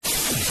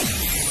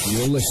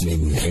You're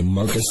listening to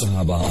Marcus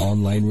Sahaba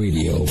Online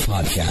Radio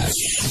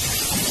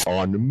Podcast.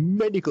 On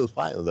medical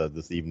files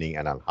this evening,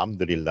 and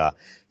alhamdulillah,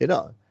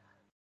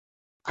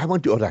 I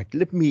want to, all right,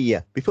 let me,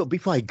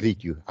 before I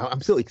greet you, I'm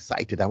so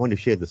excited. I want to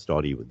share the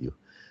story with you.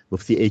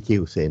 Mufti A.K.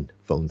 Hussain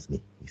phones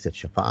me. He said,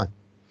 Shafaat,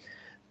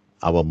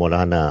 our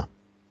Maulana,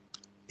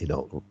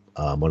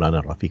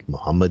 Maulana Rafiq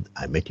Muhammad,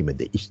 I met him at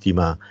the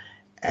Ijtima,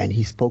 and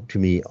he spoke to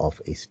me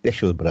of a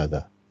special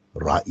brother,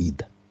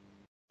 Ra'id.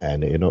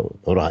 And,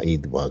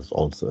 Ra'id was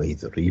also,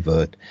 he's a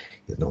revert.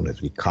 He's known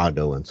as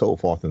Ricardo and so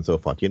forth and so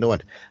forth. You know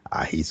what?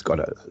 He's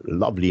got a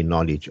lovely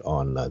knowledge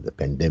on the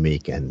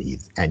pandemic, and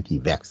he's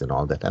anti-vax and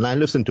all that. And I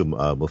listened to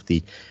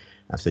Mufti.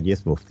 I said,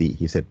 yes, Mufti.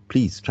 He said,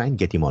 please try and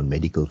get him on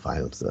medical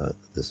files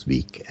this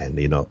week. And,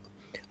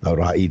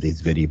 Ra'id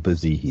is very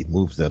busy. He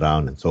moves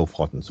around and so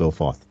forth and so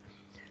forth.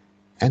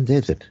 And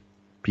there's it,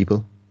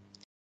 people.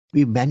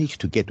 We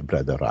managed to get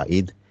Brother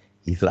Ra'id.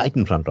 He's right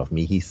in front of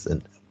me. He's a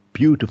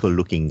beautiful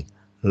looking,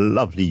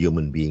 lovely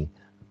human being,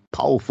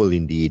 powerful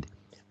indeed.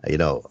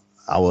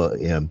 Our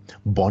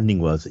bonding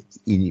was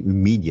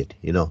immediate,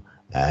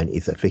 and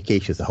it's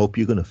efficacious. I hope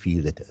you're going to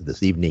feel it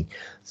this evening.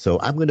 So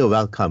I'm going to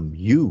welcome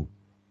you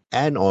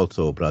and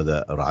also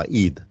Brother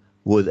Ra'id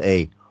with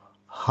a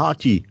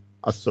hearty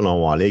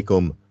Assalamu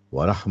alaikum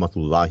wa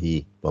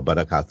rahmatullahi wa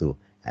barakatuh.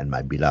 And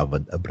my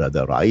beloved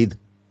Brother Ra'id,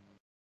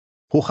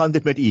 hoe gaan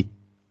dit met u?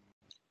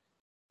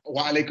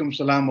 Wa alaikum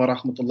salam wa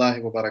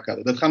rahmatullahi wa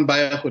barakatuh. Dit gaan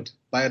baie goed.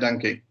 Baie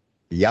dankie.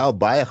 Ja,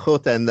 baie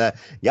goed. En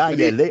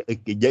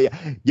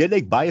jy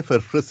lyk baie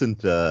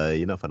verfrissend,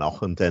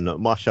 vanoggend. En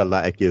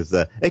mashallah, ek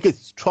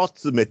is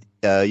trots met,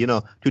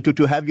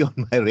 to have you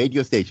on my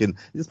radio station.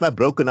 This is my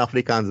broken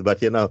Afrikaans,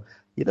 but you know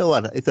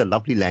what? It's a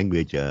lovely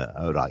language,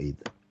 Ra'id.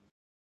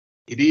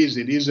 It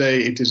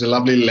is a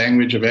lovely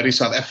language, a very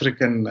South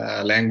African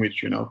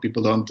language.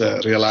 People don't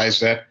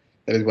realize that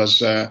it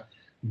was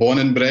born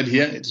and bred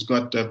here. It's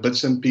got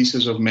bits and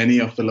pieces of many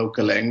of the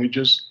local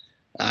languages.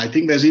 I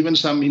think there's even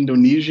some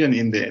Indonesian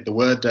in there. The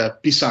word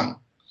pisang,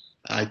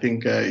 I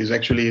think, is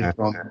actually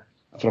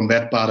from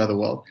that part of the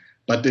world.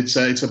 But it's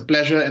a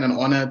pleasure and an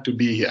honor to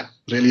be here.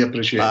 Really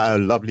appreciate it.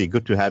 Lovely.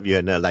 Good to have you.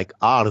 And like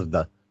ard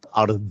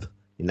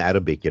in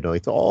Arabic,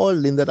 it's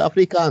all in that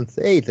Afrikaans.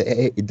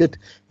 Dit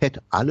het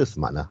alles,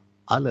 manna.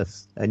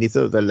 Alles. And it's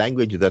the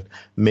language that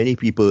many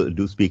people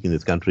do speak in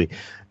this country.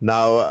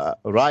 Now,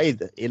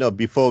 Raid,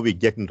 before we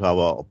get into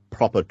our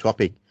proper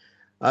topic,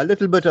 a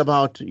little bit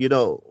about,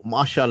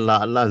 mashallah,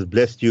 Allah has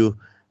blessed you.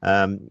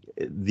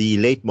 The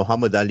late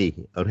Muhammad Ali,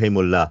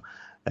 rahimullah,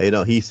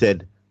 he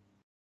said,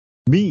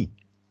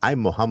 I'm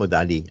Muhammad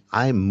Ali.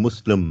 I'm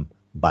Muslim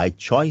by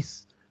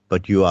choice,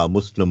 but you are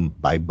Muslim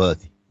by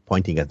birth,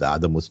 pointing at the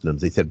other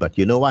Muslims. He said, but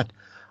you know what?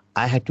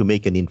 I had to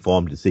make an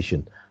informed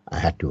decision. I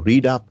had to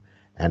read up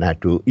and I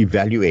had to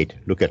evaluate,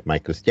 look at my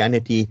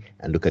Christianity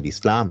and look at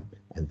Islam.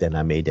 And then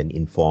I made an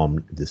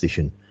informed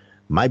decision.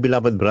 My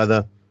beloved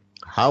brother,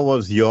 how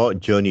was your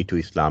journey to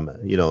Islam?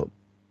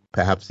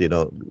 Perhaps,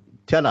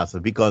 tell us,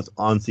 because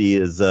Ansi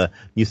is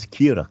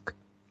nieuwsgierig.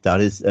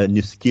 Daar is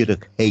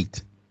nieuwsgierig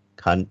hate.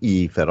 Kan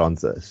u vir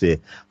ons say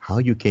how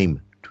you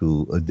came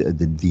to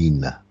the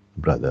deen,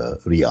 Brother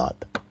Riyad?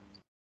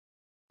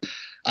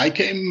 I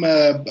came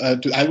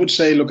I would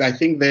say, look, I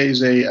think there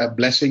is a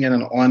blessing and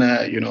an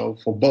honor,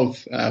 for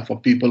both, for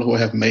people who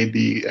have made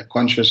the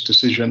conscious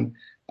decision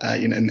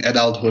in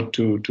adulthood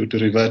to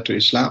revert to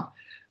Islam.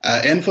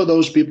 And for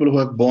those people who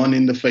have born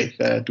in the faith,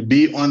 to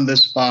be on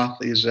this path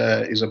is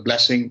a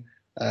blessing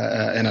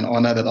and an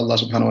honor that Allah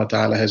subhanahu wa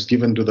ta'ala has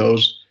given to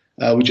those,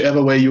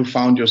 whichever way you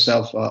found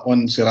yourself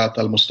on Sirat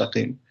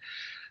al-Mustaqim.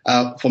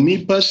 For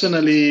me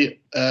personally,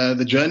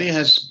 the journey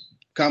has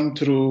come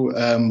through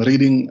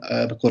reading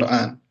the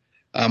Quran.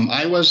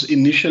 I was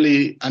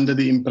initially under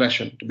the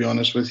impression, to be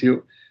honest with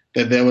you,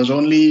 that there was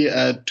only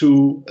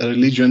two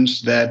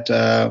religions that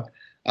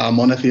are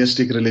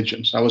monotheistic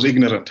religions. I was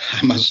ignorant,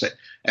 I must say.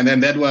 And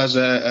then that was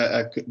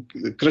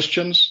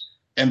Christians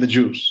and the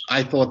Jews.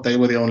 I thought they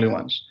were the only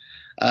ones.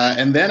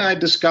 And then I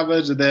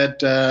discovered that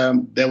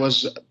there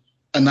was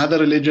another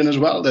religion as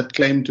well that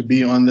claimed to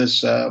be on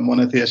this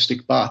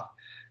monotheistic path,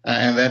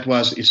 and that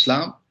was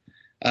Islam.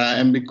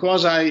 And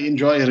because I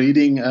enjoy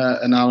reading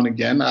now and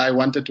again, I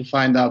wanted to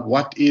find out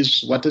what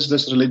is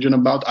this religion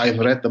about. I've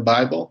read the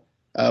Bible,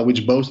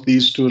 which both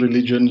these two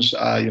religions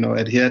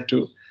adhere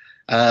to.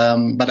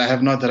 But I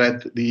have not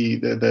read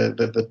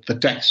the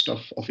text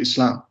of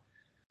Islam.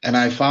 And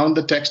I found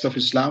the text of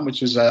Islam,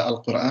 which is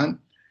Al-Quran.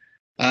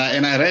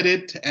 And I read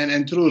it,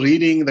 and through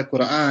reading the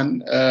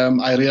Quran,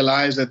 I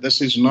realized that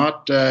this is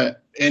not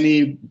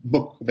any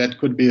book that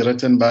could be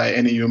written by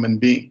any human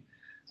being.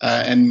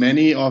 And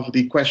many of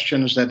the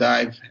questions that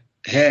I've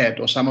had,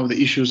 or some of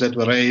the issues that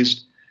were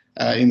raised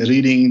in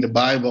reading the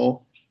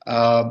Bible,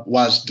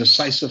 was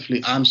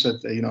decisively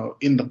answered,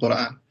 in the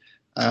Quran.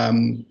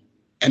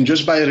 And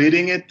just by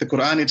reading it, the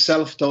Quran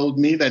itself told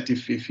me that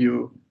if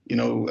you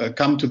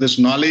come to this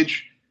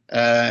knowledge,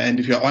 and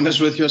if you're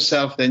honest with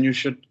yourself, then you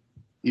should,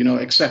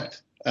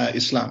 accept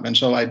Islam. And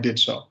so I did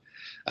so.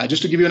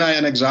 Just to give you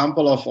an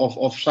example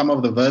of some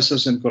of the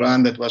verses in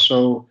Quran that were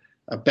so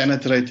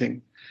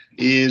penetrating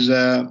is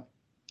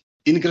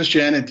in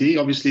Christianity,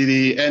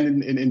 obviously,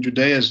 and in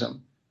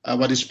Judaism,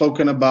 what is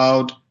spoken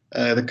about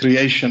the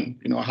creation,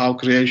 how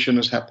creation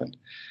has happened.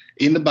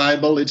 In the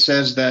Bible, it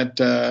says that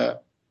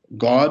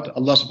God,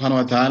 Allah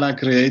subhanahu wa ta'ala,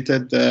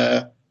 created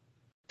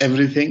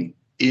everything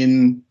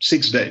in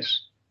 6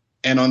 days.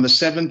 And on the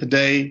 7th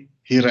day,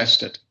 he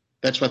rested.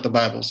 That's what the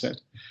Bible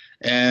says.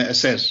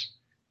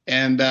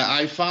 And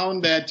I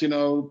found that,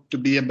 to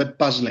be a bit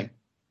puzzling,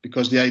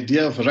 because the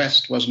idea of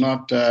rest was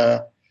not,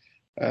 it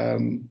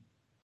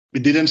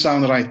didn't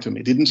sound right to me.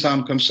 It didn't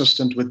sound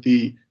consistent with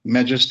the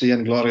majesty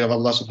and glory of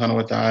Allah subhanahu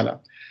wa ta'ala.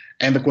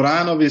 And the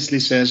Quran obviously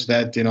says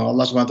that,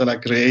 Allah subhanahu wa ta'ala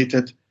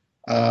created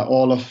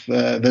all of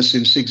this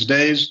in 6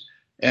 days,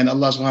 and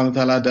Allah subhanahu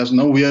wa ta'ala does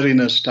no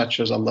weariness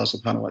touches Allah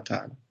subhanahu wa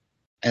ta'ala.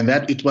 And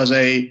that it was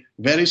a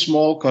very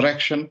small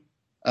correction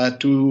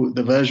to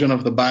the version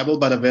of the Bible,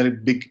 but a very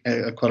big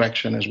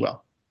correction as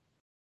well.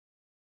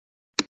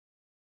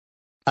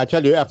 I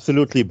tell you,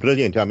 absolutely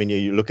brilliant. I mean,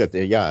 you look at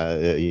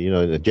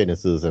the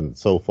Genesis and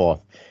so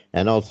forth,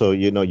 and also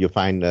you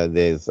find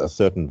there's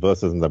certain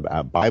verses in the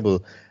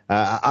Bible.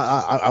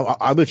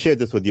 I will share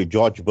this with you.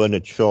 George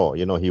Bernard Shaw,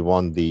 he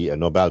won the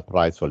Nobel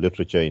Prize for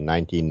Literature in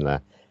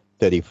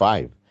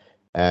 1935,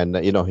 and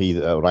he's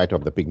a writer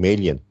of the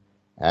Pygmalion.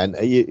 And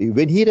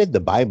when he read the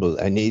Bible,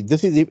 and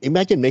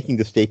imagine making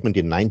the statement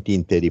in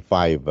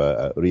 1935,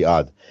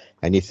 Riyadh,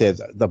 and he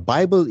says the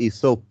Bible is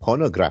so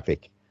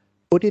pornographic.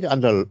 Put it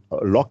under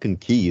lock and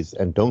keys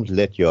and don't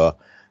let your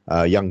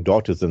young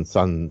daughters and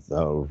sons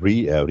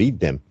read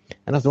them.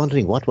 And I was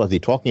wondering, what was he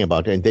talking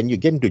about? And then you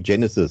get into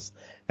Genesis,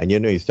 and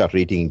you start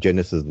reading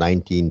Genesis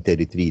 19,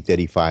 33,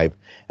 35,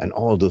 and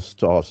all those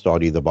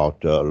stories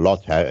about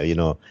Lot,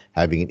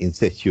 having an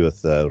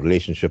incestuous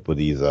relationship with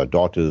his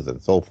daughters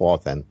and so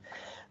forth, and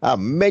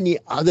many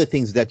other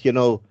things that,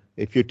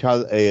 if you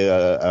tell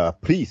a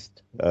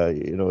priest,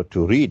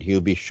 to read,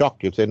 he'll be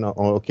shocked. He'll say, no,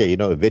 okay,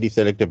 very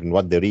selective in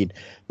what they read.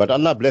 But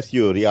Allah bless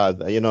you,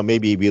 Riyadh.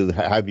 Maybe we'll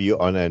have you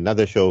on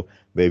another show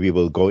where we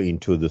will go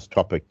into this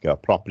topic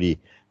properly,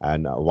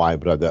 and why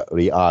Brother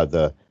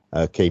Riyadh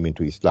came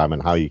into Islam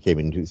and how you came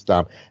into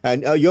Islam.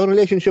 And your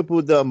relationship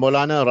with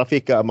Maulana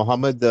Rafiq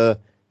Muhammad,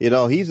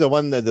 he's the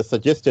one that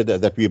suggested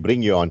that we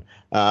bring you on.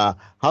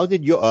 How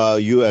did you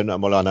and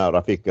Maulana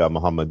Rafiq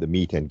Muhammad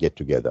meet and get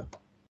together?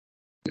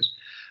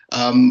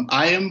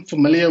 I am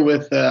familiar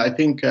with, I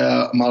think,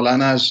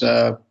 Maulana's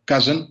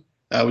cousin,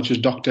 which is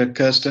Dr.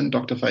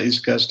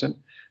 Faiz Kirsten.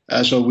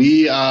 So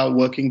we are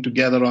working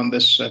together on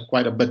this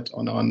quite a bit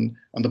on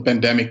the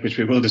pandemic, which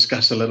we will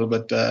discuss a little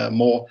bit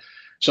more.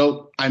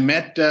 So I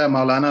met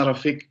Maulana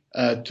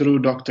Rafiq through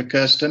Dr.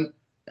 Kirsten.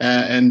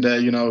 And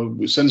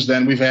since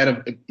then, we've had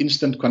an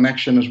instant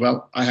connection as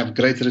well. I have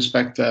great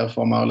respect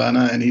for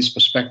Maulana and his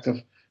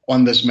perspective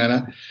on this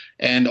matter.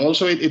 And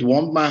also, it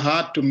warmed my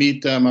heart to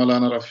meet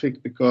Maulana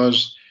Rafiq,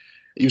 because,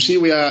 you see,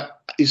 we are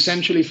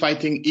essentially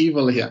fighting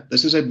evil here.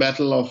 This is a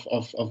battle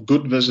of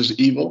good versus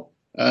evil,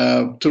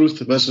 truth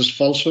versus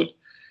falsehood.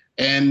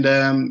 And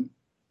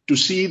to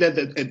see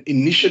that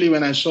initially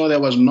when I saw there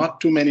was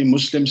not too many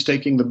Muslims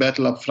taking the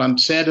battle up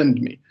front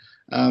saddened me,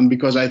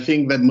 because I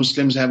think that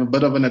Muslims have a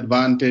bit of an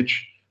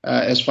advantage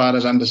as far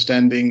as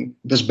understanding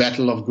this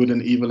battle of good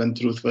and evil and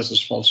truth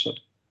versus falsehood.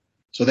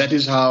 So that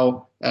is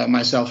how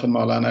myself and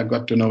Maulana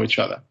got to know each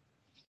other.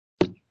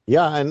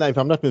 Yeah, and if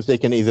I'm not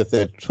mistaken, is it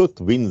the Truth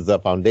Wins the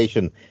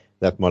foundation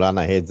that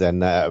Maulana heads,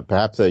 and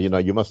perhaps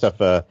you must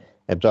have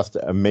addressed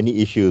many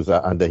issues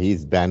under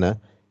his banner.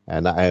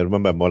 And I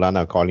remember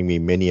Maulana calling me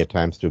many a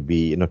times to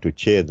be, to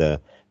chair the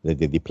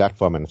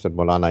platform, and I said,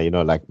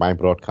 Maulana, like my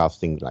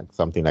broadcasting, like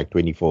something like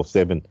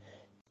 24/7.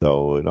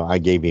 So, I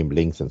gave him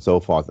links and so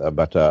forth.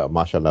 But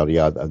mashallah,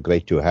 Riyadh,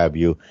 great to have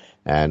you.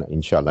 And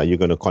inshallah, you're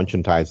going to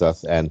conscientize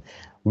us. And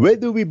where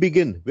do we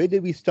begin? Where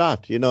do we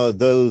start?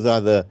 Those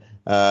are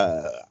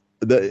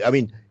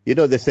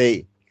they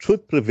say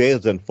truth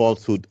prevails and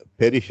falsehood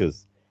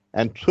perishes.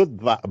 And truth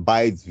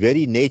by its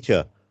very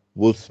nature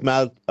will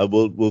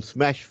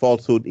smash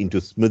falsehood into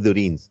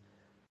smithereens.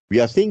 We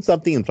are seeing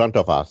something in front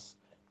of us.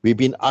 We've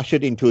been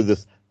ushered into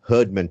this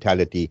herd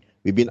mentality.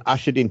 We've been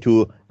ushered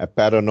into a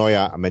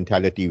paranoia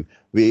mentality.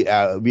 We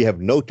have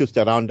noticed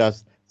around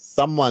us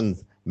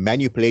someone's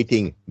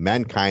manipulating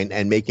mankind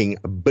and making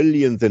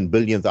billions and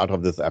billions out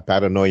of this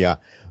paranoia.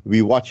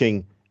 We're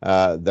watching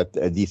that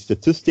the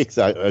statistics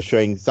are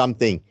showing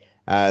something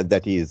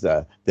that is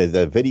there's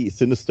a very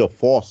sinister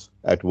force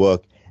at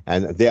work,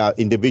 and there are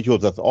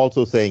individuals that's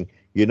also saying,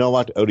 you know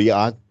what,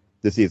 Riyadh,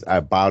 this is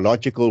a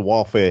biological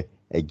warfare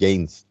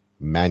against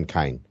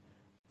mankind.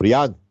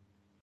 Riyadh,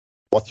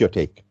 what's your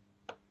take?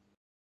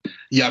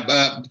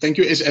 Yeah, thank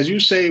you. As you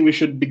say, we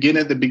should begin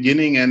at the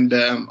beginning, and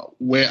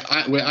where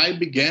I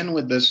began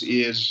with this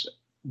is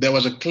there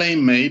was a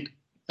claim made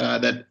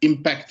that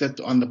impacted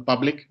on the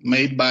public,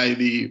 made by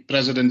the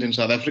president in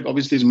South Africa.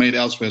 Obviously, it's made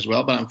elsewhere as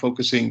well, but I'm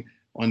focusing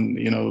on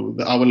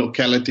our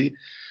locality.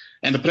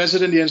 And the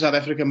president here in South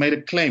Africa made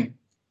a claim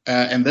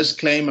and this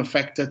claim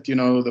affected,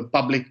 the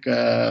public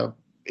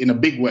in a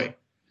big way.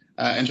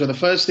 And so the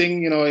first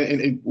thing,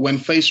 when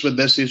faced with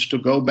this is to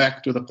go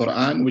back to the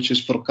Quran, which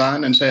is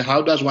Furqan, and say,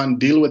 how does one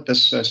deal with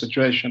this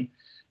situation?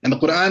 And the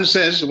Quran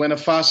says when a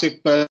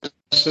fasik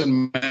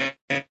person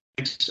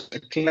makes a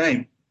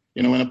claim,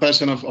 when a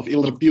person of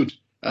ill repute,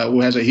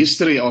 who has a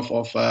history of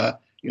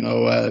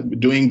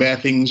doing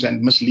bad things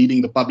and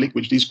misleading the public,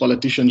 which these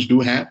politicians do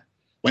have,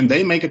 when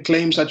they make a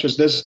claim such as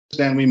this,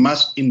 then we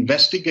must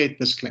investigate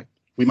this claim.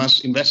 We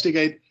must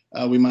investigate,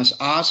 we must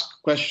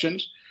ask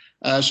questions,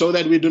 so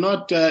that we do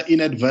not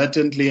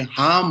inadvertently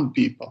harm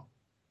people.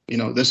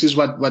 This is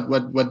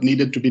what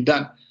needed to be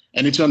done.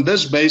 And it's on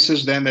this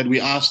basis then that we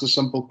asked the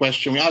simple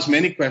question. We asked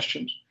many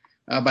questions,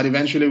 but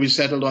eventually we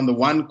settled on the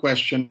one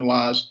question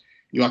was,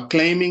 you are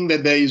claiming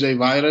that there is a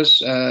virus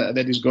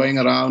that is going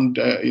around,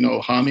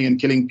 harming and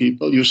killing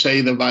people. You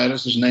say the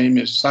virus's name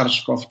is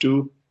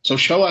SARS-CoV-2. So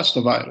show us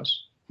the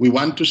virus. We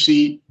want to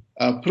see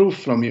proof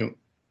from you,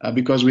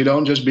 because we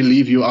don't just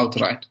believe you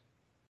outright.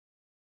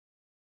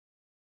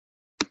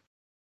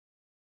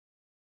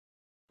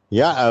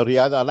 Yeah,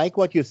 Riyad, I like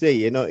what you say.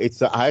 It's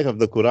the ayat of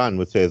the Quran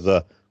which says,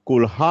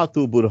 Kul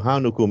hatu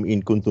burhanukum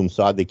in kuntum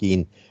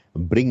sadiqin.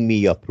 Bring me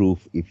your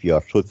proof if you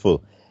are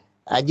truthful.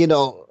 And,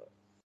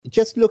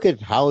 just look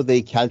at how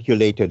they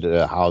calculated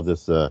how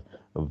this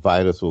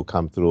virus will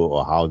come through,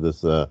 or how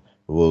this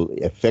will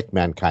affect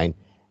mankind.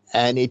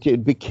 And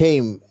it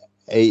became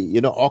a,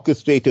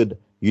 orchestrated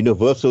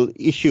universal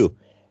issue.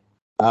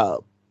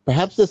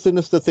 Perhaps the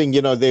sinister thing,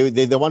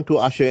 they want to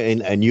usher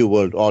in a new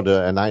world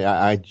order, and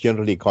I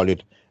generally call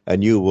it a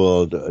new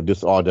world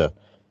disorder.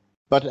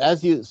 But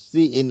as you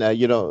see in,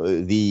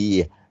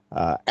 the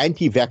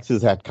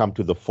anti-vaxxers had come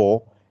to the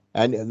fore,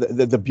 and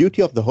the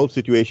beauty of the whole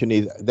situation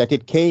is that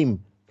it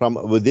came from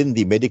within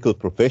the medical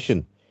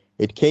profession.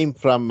 It came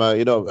from,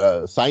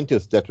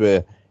 scientists that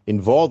were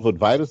involved with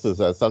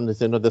viruses. Some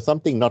say, no, there's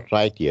something not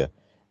right here.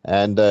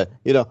 And,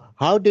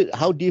 how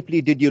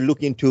deeply did you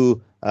look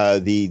into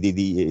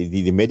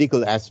the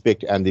medical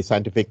aspect and the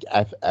scientific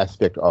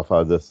aspect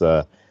of this,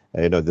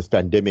 this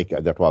pandemic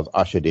that was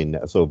ushered in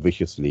so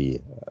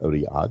viciously,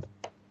 Riyad?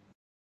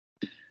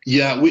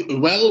 Yeah,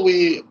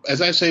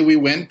 as I say, we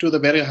went to the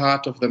very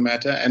heart of the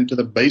matter and to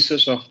the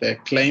basis of their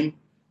claim.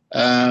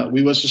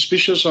 We were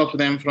suspicious of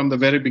them from the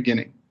very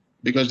beginning,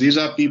 because these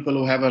are people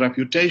who have a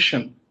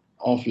reputation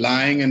of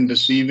lying and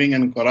deceiving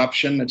and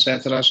corruption,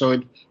 etc. So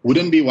it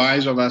wouldn't be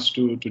wise of us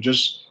to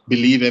just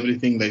believe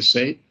everything they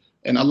say.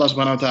 And Allah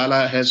subhanahu wa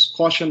ta'ala has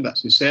cautioned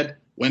us. He said,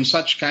 when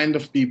such kind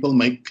of people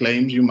make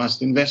claims, you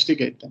must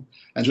investigate them.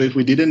 And so if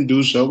we didn't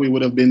do so, we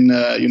would have been,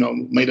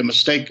 made a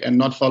mistake and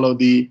not follow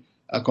the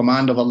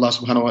command of Allah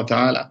subhanahu wa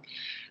ta'ala.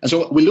 And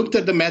so we looked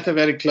at the matter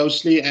very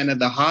closely and at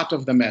the heart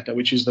of the matter,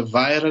 which is the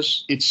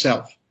virus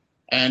itself.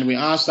 And we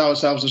asked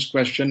ourselves this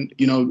question,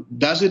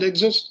 does it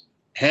exist?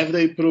 Have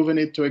they proven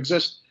it to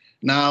exist?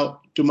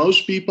 Now, to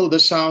most people,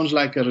 this sounds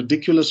like a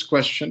ridiculous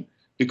question,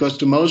 because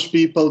to most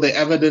people, the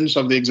evidence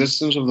of the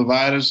existence of the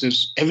virus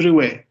is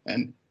everywhere,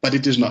 but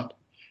it is not.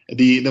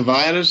 The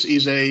virus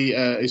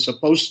is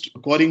supposed,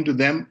 according to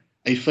them,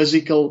 a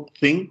physical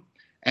thing.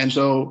 And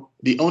so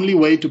the only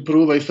way to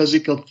prove a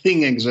physical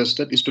thing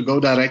existed is to go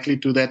directly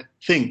to that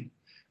thing.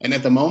 And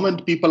at the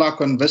moment, people are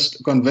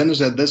convinced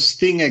that this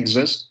thing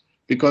exists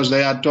because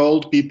they are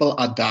told people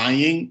are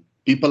dying,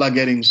 people are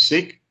getting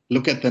sick.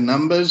 Look at the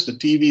numbers, the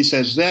TV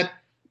says that,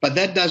 but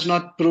that does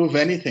not prove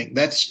anything.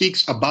 That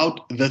speaks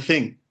about the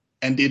thing,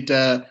 and it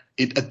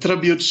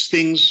attributes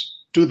things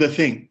to the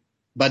thing,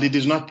 but it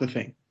is not the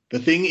thing. The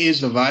thing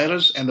is the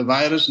virus, and the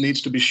virus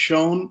needs to be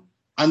shown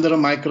under a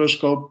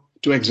microscope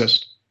to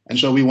exist. And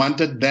so we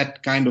wanted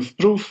that kind of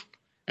proof,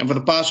 and for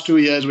the past 2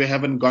 years, we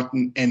haven't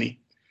gotten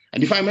any.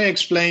 And if I may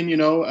explain,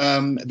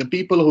 the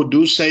people who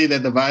do say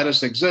that the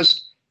virus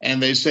exists,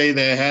 and they say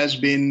there has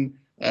been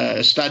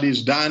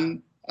studies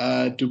done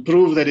to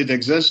prove that it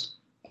exists,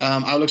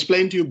 I'll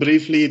explain to you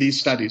briefly these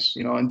studies,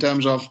 in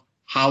terms of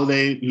how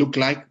they look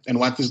like and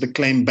what is the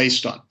claim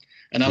based on.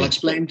 And I'll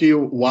explain to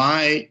you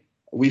why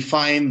we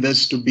find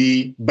this to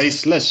be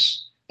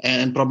baseless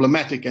and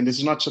problematic, and this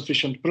is not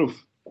sufficient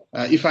proof,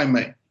 if I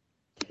may.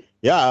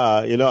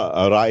 Yeah,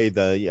 Raid,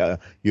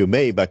 you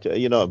may, but,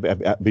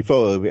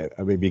 before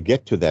we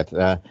get to that,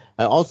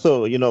 I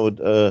also,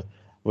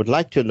 would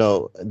like to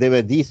know, there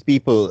were these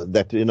people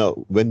that,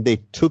 when they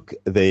took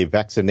the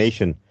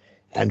vaccination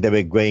and they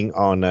were going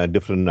on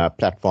different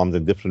platforms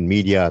and different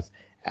medias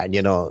and,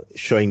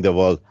 showing the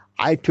world,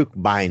 I took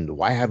mine,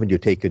 why haven't you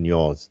taken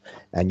yours?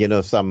 And,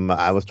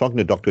 I was talking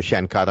to Dr.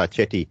 Shankara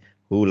Chetty,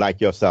 who, like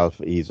yourself,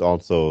 is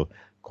also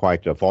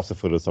quite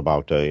vociferous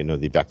about,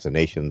 the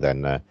vaccinations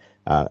and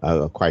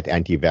quite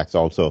anti-vax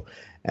also.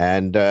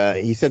 And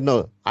he said,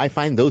 no, I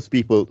find those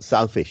people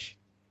selfish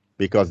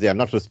because they are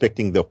not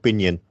respecting the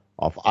opinion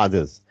of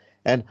others.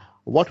 And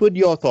What would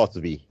your thoughts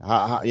be?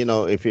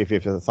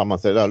 If someone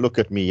said, "Oh, look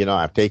at me,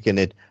 I've taken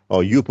it,"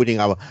 or you putting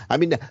our, I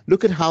mean,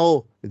 look at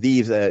how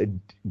these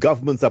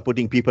governments are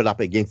putting people up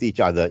against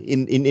each other.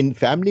 In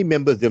family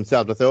members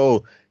themselves, they say,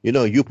 "Oh,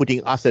 you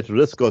putting us at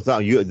risk," or so,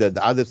 the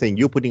other saying,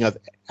 "You putting us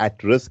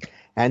at risk."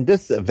 And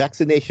this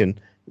vaccination,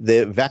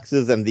 the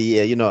vaxxers and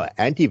the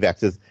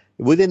anti-vaxxers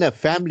within a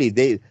family,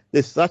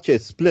 there's such a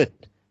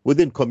split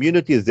within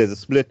communities. There's a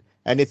split,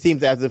 and it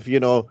seems as if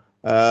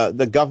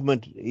the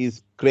government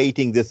is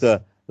creating this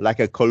like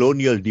a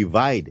colonial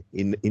divide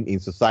in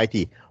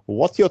society.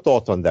 What's your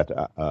thoughts on that,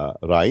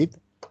 Raid?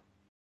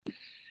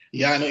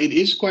 Yeah, no, it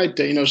is quite,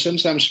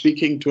 since I'm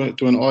speaking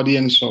to an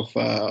audience of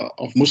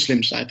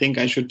Muslims, I think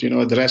I should,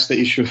 address the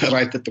issue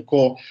right at the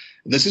core.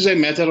 This is a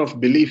matter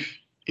of belief.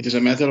 It is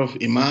a matter of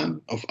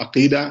iman, of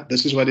aqidah.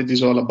 This is what it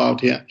is all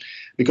about here.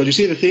 Because you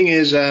see, the thing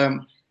is,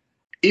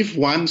 if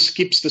one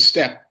skips the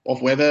step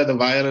of whether the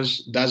virus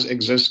does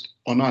exist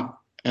or not,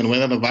 and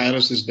whether the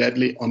virus is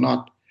deadly or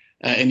not,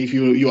 and if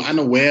you're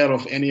unaware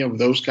of any of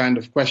those kind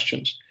of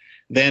questions,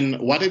 then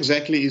what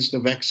exactly is the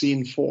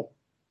vaccine for?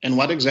 And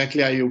what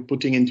exactly are you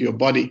putting into your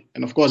body?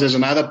 And of course, there's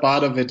another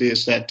part of it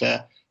is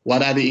that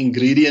what are the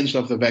ingredients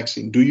of the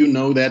vaccine? Do you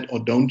know that or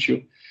don't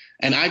you?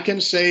 And I can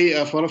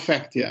say for a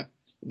fact here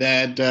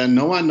that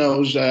no one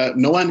knows,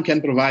 no one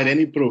can provide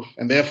any proof,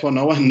 and therefore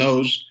no one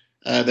knows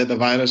that the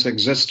virus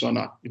exists or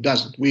not. It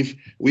doesn't.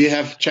 We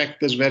have checked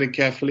this very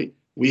carefully.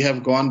 We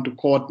have gone to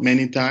court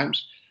many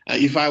times.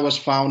 If I was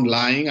found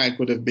lying, I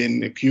could have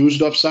been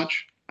accused of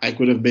such. I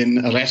could have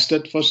been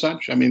arrested for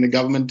such. I mean, the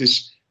government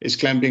is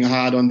clamping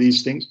hard on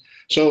these things.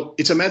 So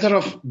it's a matter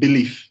of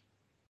belief.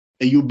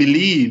 You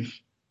believe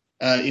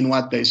in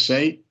what they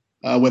say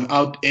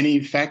without any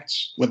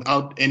facts,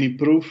 without any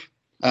proof,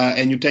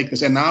 and you take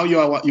this. And now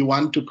you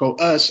want to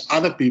coerce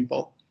other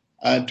people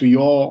to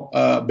your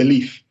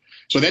belief.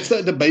 So that's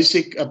the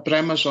basic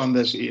premise on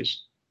this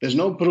is there's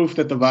no proof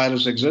that the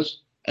virus exists.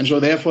 And so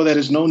therefore there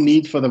is no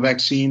need for the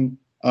vaccine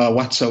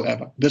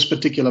whatsoever, this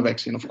particular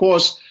vaccine. Of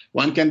course,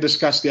 one can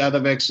discuss the other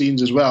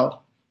vaccines as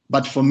well.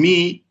 But for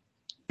me,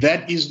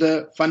 that is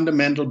the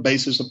fundamental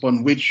basis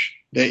upon which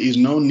there is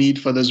no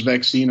need for this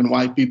vaccine and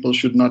why people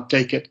should not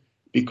take it,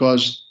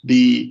 because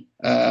the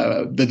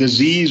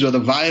disease or the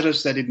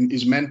virus that it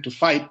is meant to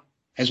fight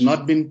has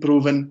not been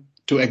proven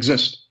to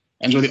exist.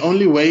 And so the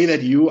only way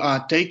that you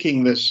are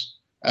taking this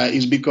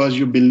is because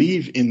you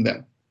believe in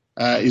them,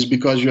 is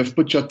because you have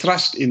put your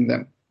trust in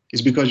them,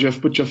 is because you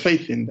have put your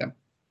faith in them.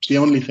 It's the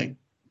only thing.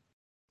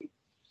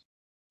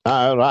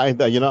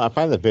 Right. I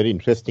find that very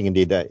interesting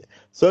indeed.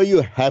 So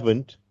you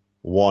haven't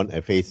worn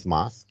a face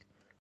mask,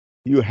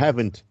 you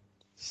haven't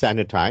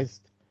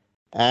sanitized,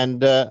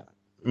 and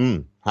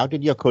how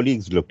did your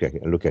colleagues look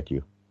at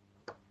you?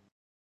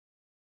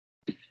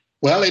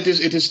 Well, it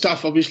is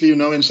tough. Obviously,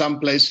 in some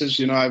places,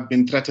 I've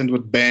been threatened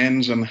with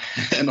bans and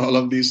all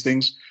of these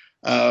things.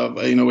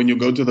 When you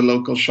go to the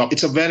local shop,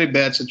 it's a very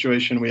bad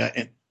situation we are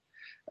in.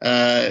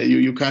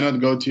 You cannot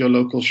go to your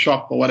local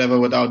shop or whatever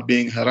without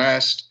being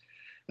harassed.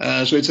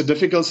 So it's a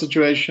difficult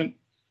situation.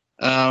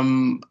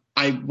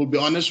 I will be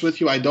honest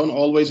with you, I don't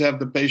always have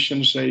the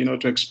patience,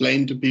 to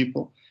explain to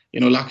people.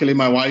 Luckily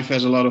my wife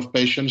has a lot of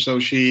patience, so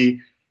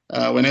she,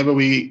 whenever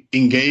we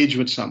engage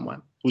with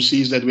someone who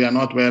sees that we are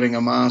not wearing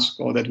a mask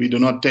or that we do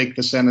not take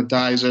the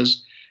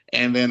sanitizers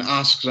and then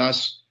asks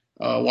us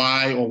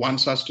why or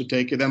wants us to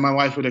take it, then my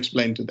wife would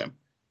explain to them.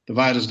 The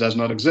virus does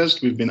not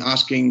exist. We've been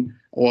asking,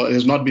 or it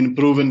has not been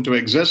proven to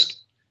exist.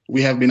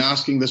 We have been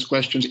asking these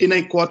questions in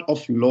a court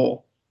of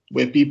law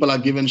where people are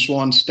given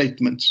sworn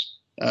statements,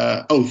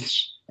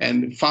 oaths,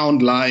 and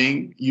found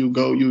lying,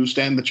 you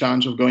stand the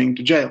chance of going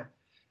to jail.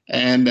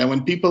 And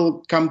when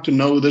people come to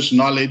know this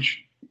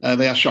knowledge,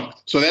 they are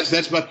shocked. So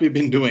that's what we've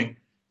been doing.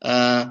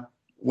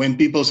 When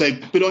people say,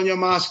 put on your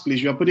mask,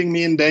 please, you're putting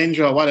me in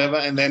danger or whatever,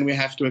 and then we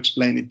have to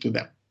explain it to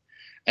them.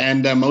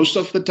 And most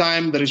of the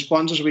time, the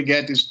responses we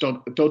get is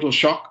total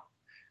shock,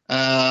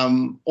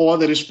 or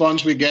the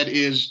response we get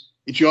is,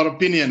 it's your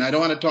opinion, I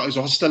don't want to talk, it's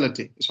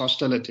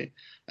hostility.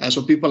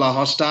 So people are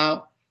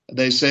hostile.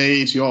 They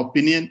say, it's your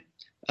opinion.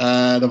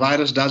 The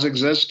virus does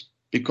exist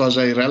because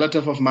a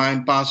relative of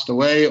mine passed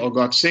away or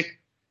got sick.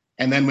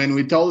 And then when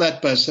we told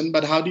that person,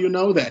 but how do you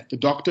know that? The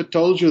doctor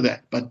told you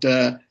that. But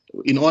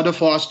in order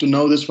for us to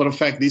know this for a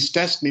fact, these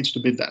tests needs to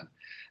be done.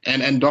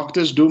 And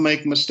doctors do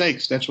make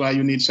mistakes. That's why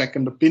you need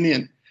second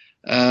opinion.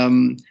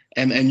 And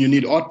you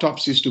need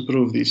autopsies to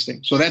prove these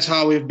things. So that's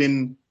how I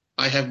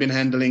have been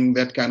handling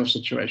that kind of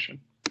situation.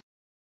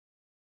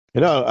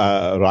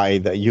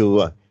 Raid,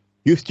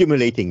 you're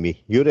stimulating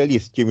me. You're really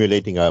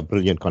stimulating a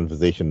brilliant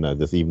conversation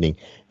this evening.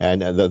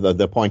 And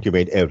the point you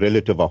made, a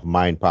relative of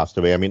mine passed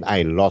away. I mean,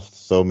 I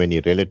lost so many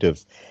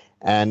relatives.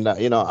 And,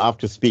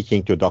 after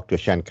speaking to Dr.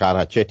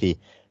 Shankara Chetty,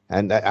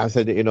 and I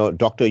said,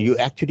 doctor, you're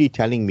actually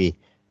telling me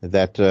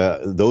that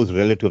those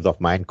relatives of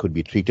mine could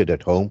be treated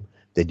at home.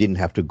 They didn't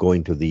have to go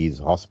into these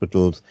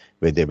hospitals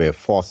where they were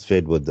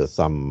force-fed with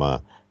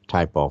some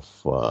type of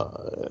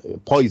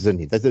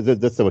poison. That's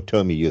the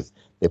term he used.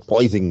 They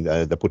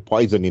put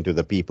poison into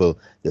the people.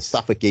 They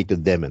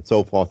suffocated them, and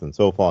so forth and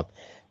so forth.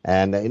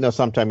 And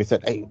sometimes he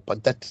said, "Hey,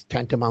 but that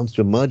tantamounts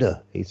to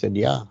murder." He said,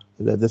 "Yeah,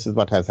 this is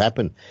what has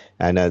happened."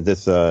 And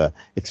this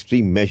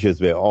extreme measures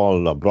were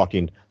all brought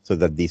in so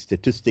that the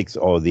statistics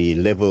or the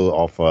level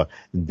of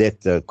death,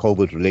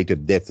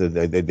 COVID-related deaths,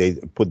 they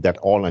put that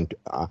all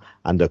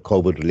under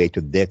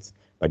COVID-related deaths.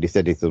 But he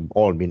said it's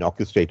all been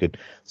orchestrated.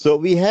 So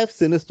we have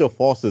sinister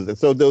forces. And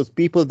so those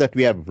people that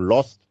we have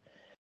lost,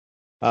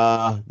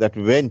 that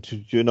went,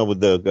 with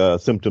the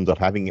symptoms of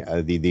having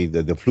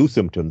the flu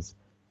symptoms,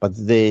 but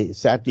they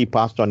sadly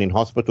passed on in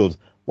hospitals.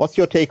 What's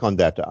your take on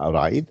that,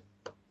 Raid?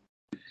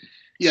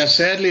 Yeah,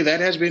 sadly, that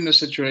has been the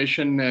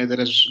situation that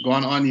has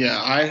gone on here.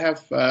 I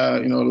have,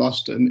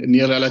 lost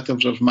near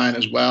relatives of mine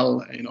as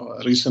well.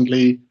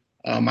 Recently,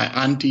 my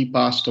auntie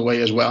passed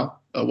away as well.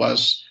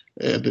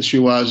 She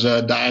was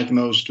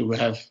diagnosed to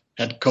have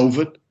had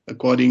COVID,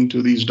 according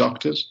to these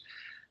doctors.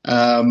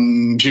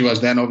 She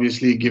was then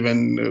obviously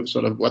given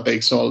sort of what they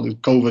call the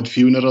COVID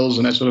funerals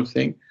and that sort of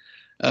thing.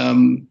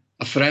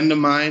 A friend of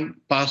mine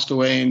passed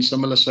away in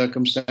similar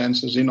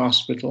circumstances in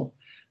hospital,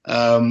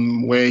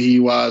 where he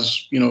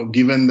was,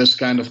 given this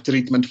kind of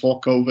treatment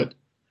for COVID.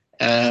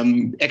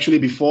 Actually,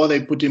 before they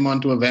put him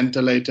onto a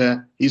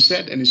ventilator, he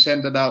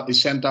sent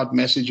out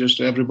messages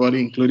to everybody,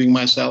 including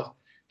myself,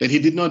 that he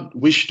did not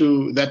wish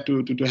that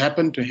to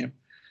happen to him,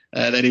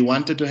 that he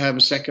wanted to have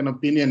a second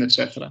opinion,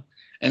 etc.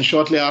 And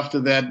shortly after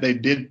that, they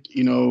did,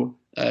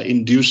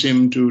 induce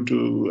him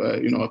to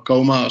a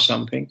coma or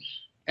something,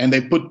 and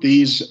they put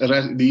these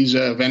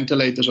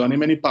ventilators on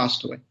him, and he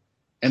passed away.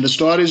 And the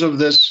stories of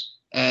this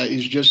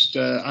is just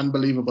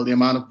unbelievable.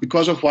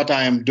 Because of what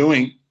I am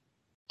doing,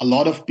 a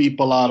lot of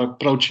people are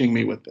approaching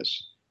me with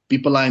this.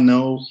 People I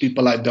know,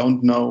 people I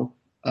don't know,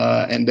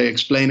 and they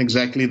explain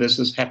exactly this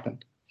has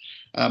happened.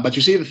 But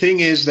you see, the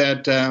thing is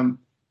that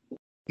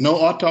no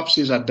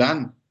autopsies are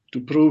done to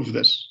prove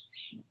this.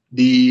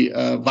 The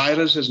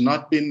virus has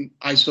not been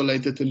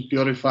isolated and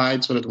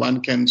purified so that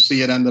one can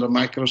see it under a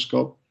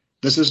microscope.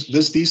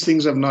 These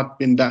things have not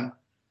been done.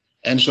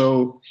 And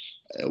so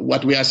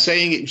what we are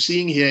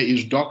seeing here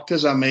is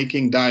doctors are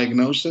making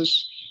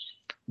diagnoses.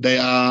 They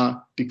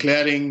are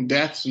declaring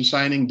deaths and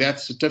signing death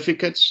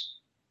certificates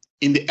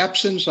in the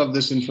absence of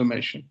this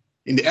information,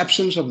 in the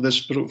absence of this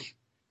proof,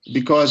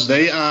 because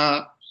they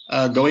are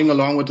going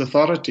along with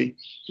authority.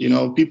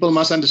 People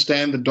must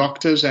understand that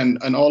doctors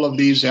and all of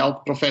these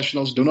health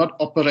professionals do not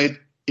operate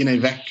in a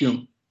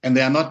vacuum, and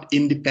they are not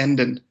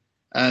independent.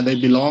 They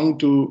belong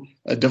to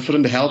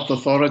different health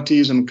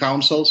authorities and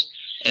councils,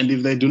 and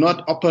if they do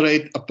not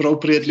operate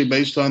appropriately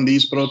based on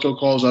these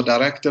protocols or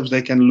directives,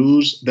 they can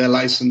lose their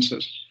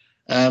licenses.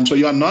 So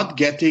you are not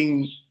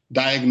getting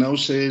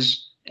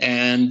diagnoses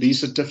and these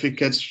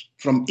certificates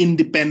from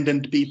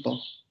independent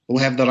people who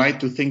have the right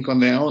to think on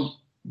their own.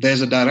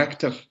 There's a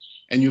directive.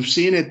 And you've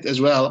seen it as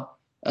well.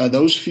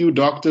 Those few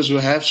doctors who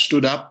have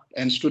stood up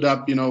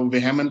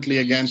vehemently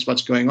against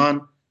what's going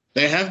on,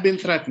 they have been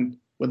threatened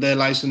with their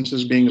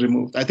licenses being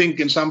removed. I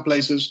think in some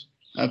places,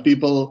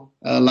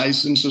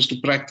 licenses to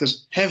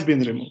practice have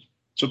been removed.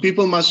 So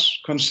people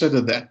must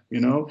consider that,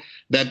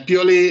 that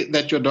purely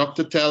that your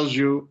doctor tells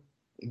you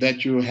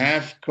that you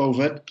have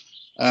COVID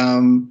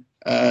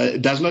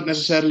does not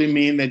necessarily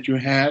mean that you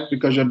have,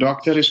 because your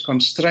doctor is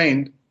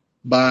constrained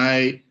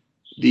by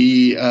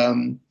the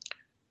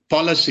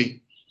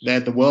policy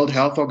that the World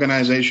Health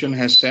Organization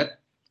has set,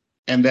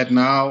 and that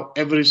now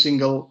every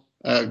single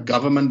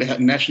government,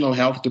 national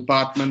health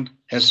department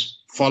has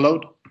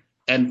followed,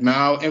 and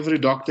now every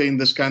doctor in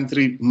this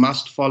country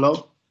must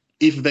follow.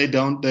 If they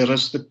don't, they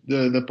risk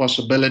the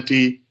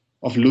possibility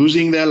of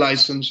losing their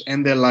license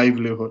and their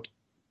livelihood.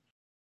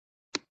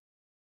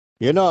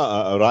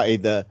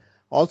 Raid,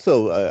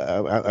 also,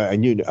 I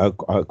knew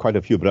quite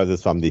a few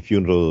brothers from the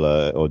funeral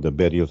or the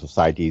burial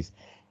societies,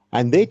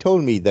 and they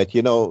told me that,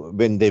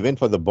 when they went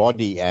for the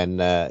body,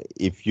 and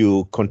if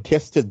you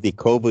contested the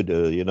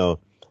COVID,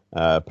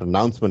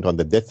 pronouncement on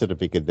the death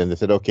certificate, then they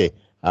said, okay,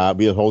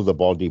 we'll hold the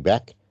body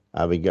back.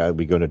 We're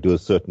going to do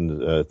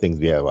certain things.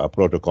 We have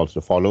protocols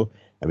to follow,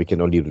 and we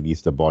can only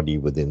release the body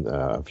within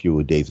a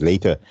few days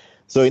later.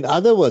 So in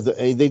other words,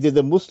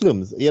 the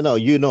Muslims, you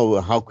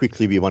know how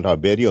quickly we want our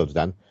burials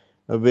done,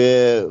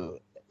 where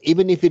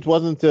even if it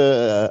wasn't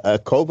a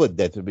COVID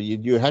death,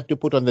 you had to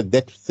put on the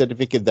death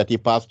certificate that he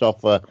passed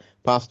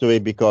away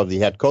because he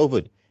had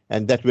COVID,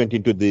 and that went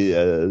into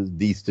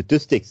the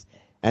statistics.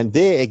 And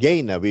there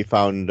again, we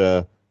found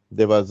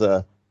there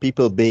was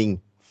people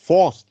being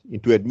forced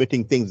into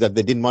admitting things that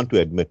they didn't want to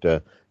admit.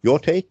 Your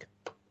take?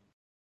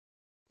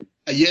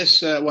 Yes,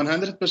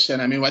 100%.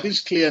 I mean, what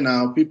is clear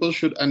now, people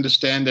should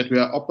understand that we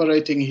are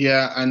operating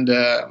here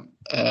under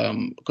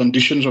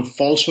conditions of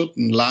falsehood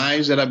and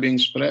lies that are being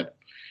spread.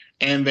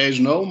 And there's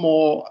no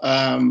more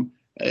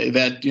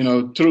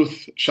that,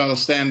 truth shall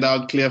stand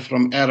out clear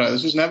from error.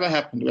 This has never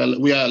happened.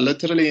 We are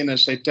literally in a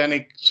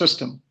satanic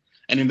system.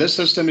 And in this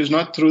system is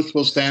not truth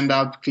will stand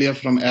out clear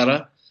from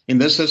error. In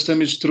this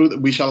system is truth,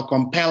 we shall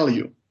compel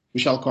you. We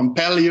shall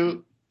compel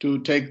you to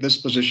take this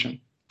position.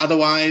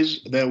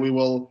 Otherwise, we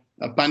will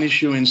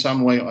punish you in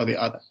some way or the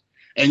other.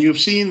 And you've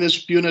seen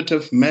these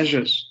punitive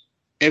measures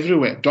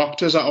everywhere.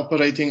 Doctors are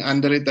operating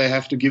under it. They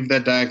have to give their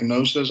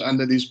diagnosis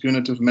under these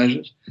punitive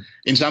measures.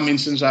 In some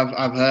instances,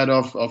 I've heard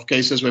of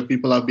cases where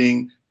people are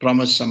being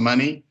promised some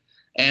money.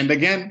 And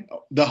again,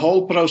 the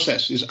whole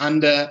process is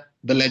under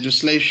the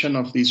legislation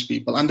of these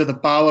people, under the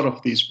power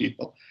of these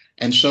people.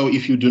 And so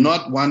if you do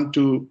not want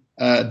to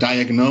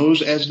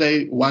diagnose as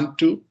they want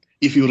to,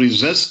 if you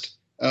resist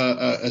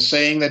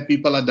saying that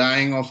people are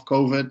dying of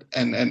COVID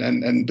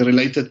and the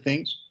related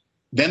things,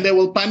 then they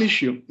will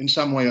punish you in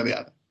some way or the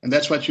other. And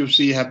that's what you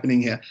see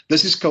happening here.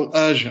 This is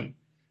coercion.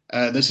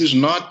 This is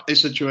not a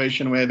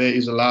situation where there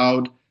is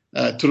allowed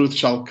truth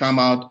shall come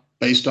out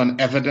based on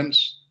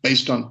evidence,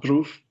 based on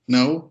proof.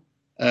 No.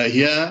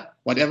 Here,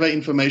 whatever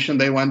information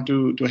they want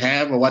to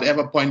have or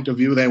whatever point of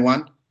view they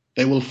want,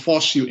 they will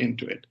force you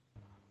into it.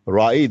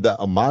 Raid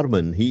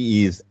Maarman,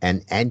 he is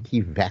an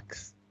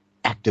anti-vax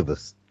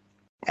activist.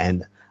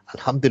 And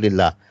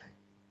alhamdulillah,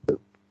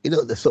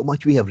 there's so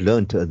much we have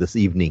learned this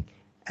evening.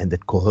 And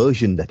that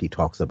coercion that he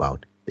talks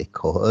about, they're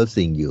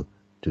coercing you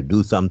to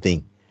do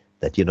something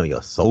that,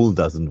 your soul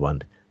doesn't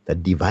want.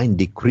 That divine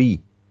decree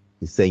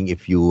is saying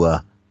if you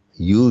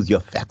use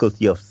your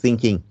faculty of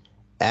thinking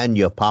and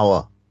your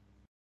power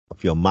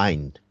of your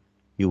mind,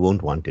 you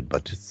won't want it.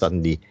 But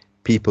suddenly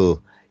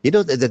people,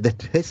 the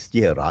test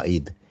here,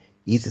 Raid,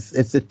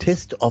 it's a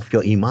test of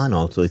your iman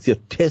also. It's a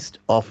test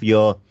of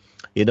your,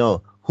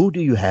 who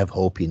do you have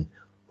hope in?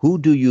 Who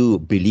do you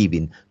believe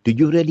in? Do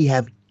you really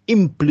have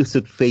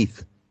implicit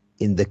faith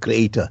in the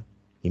Creator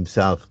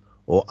himself?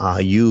 Or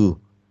are you,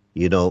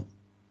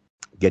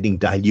 getting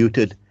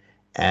diluted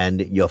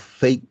and your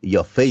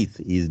faith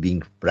is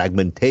being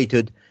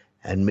fragmented,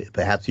 and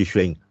perhaps you're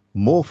showing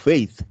more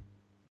faith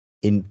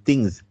in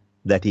things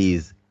that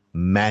is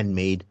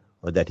man-made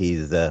or that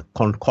is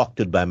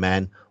concocted by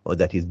man or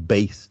that is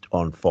based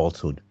on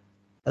falsehood?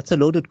 That's a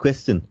loaded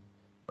question,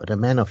 but a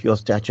man of your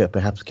stature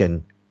perhaps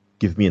can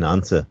give me an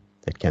answer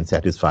that can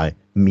satisfy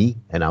me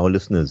and our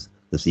listeners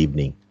this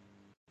evening.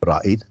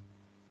 Raid?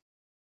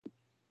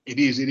 It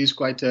is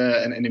quite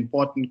an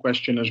important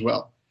question as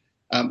well.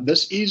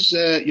 This is,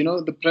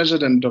 the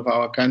president of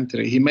our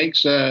country. He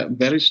makes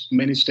very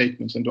many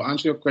statements. And to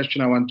answer your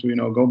question, I want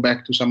to, go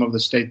back to some of the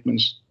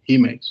statements he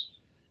makes.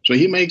 So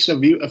he makes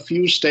a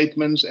few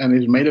statements, and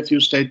he's made a few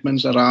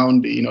statements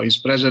around, his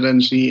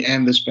presidency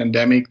and this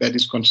pandemic that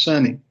is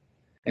concerning.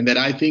 And that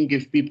I think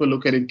if people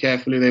look at it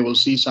carefully, they will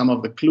see some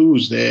of the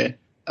clues there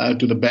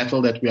to the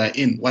battle that we are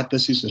in, what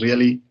this is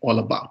really all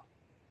about.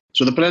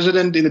 So the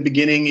president in the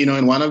beginning,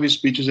 in one of his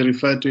speeches, he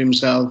referred to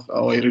himself,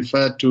 or he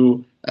referred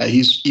to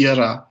his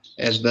era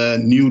as the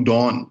new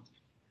dawn.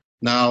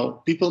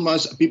 Now, people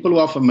who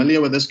are familiar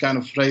with this kind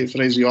of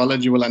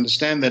phraseology will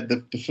understand that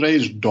the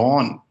phrase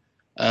dawn,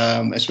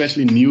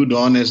 especially new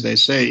dawn, as they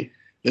say,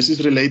 this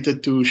is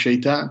related to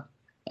shaitan.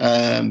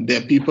 There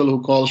are people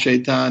who call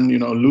shaitan,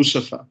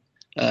 Lucifer,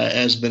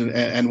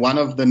 and one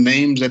of the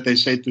names that they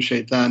say to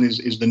shaitan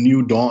is the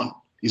new dawn,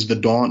 is the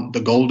dawn,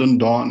 the golden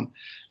dawn.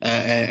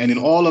 And in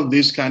all of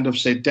these kind of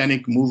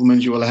satanic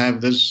movements, you will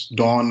have this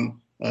dawn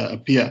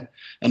appear.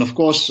 And of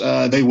course,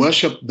 they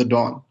worship the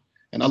dawn.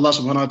 And Allah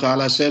subhanahu wa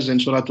ta'ala says in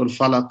Surah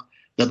Al-Falaq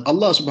that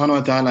Allah subhanahu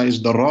wa ta'ala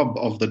is the Rabb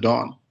of the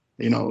dawn.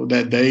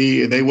 That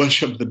they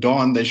worship the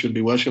dawn, they should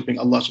be worshiping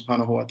Allah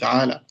subhanahu wa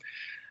ta'ala.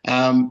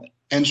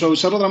 And so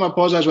Cyril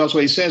Ramaphosa as well, so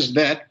he says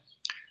that.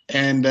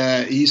 And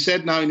he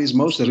said now in his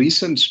most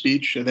recent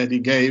speech that he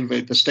gave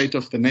at the State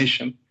of the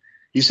Nation,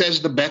 he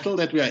says the battle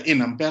that we are in,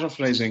 I'm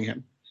paraphrasing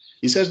him,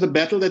 he says the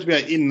battle that we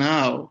are in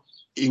now,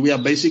 we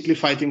are basically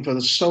fighting for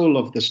the soul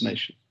of this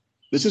nation.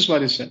 This is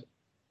what he said.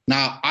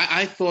 Now,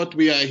 I thought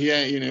we are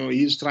here,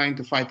 he's trying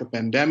to fight a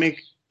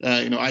pandemic.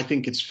 I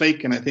think it's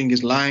fake and I think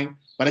he's lying.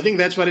 But I think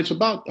that's what it's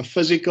about, a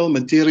physical,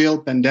 material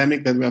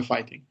pandemic that we are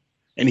fighting.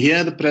 And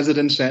here the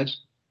president says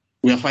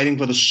we are fighting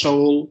for the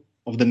soul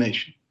of the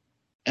nation.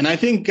 And I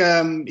think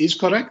he's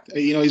correct.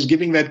 He's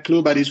giving that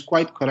clue, but he's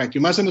quite correct.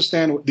 You must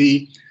understand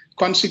the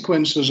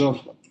consequences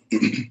of...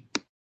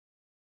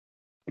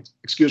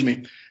 Excuse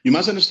me. You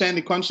must understand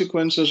the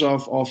consequences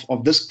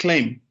of this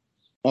claim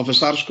of a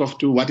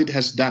SARS-CoV-2, what it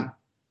has done.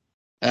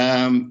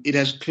 It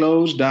has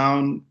closed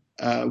down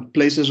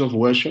places of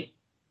worship.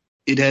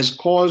 It has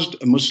caused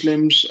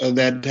Muslims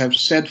that have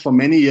said for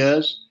many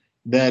years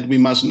that we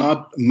must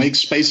not make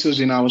spaces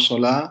in our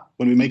salah.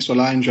 When we make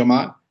salah in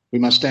Jamaat, we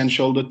must stand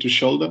shoulder to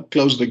shoulder,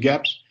 close the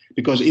gaps,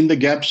 because in the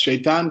gaps,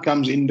 shaitan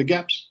comes in the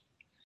gaps.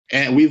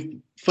 And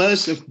we've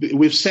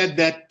said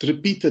that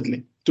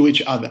repeatedly to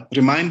each other,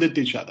 reminded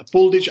each other,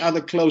 pulled each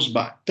other close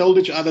by, told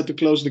each other to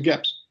close the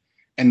gaps.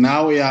 And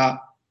now we are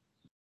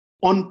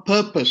on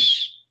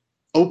purpose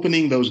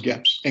opening those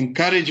gaps,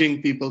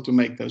 encouraging people to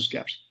make those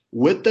gaps,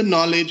 with the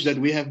knowledge that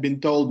we have been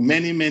told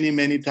many, many,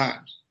 many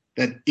times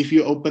that if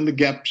you open the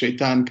gap,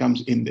 shaitan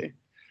comes in there.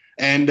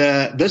 And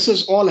this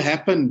has all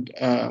happened,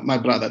 my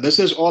brother. This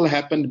has all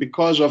happened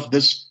because of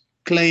this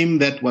claim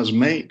that was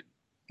made.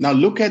 Now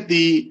look at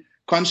the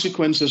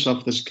consequences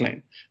of this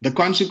claim. The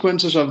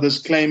consequences of this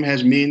claim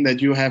has mean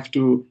that you have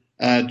to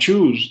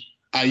choose.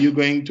 Are you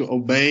going to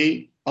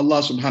obey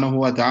Allah subhanahu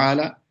wa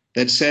ta'ala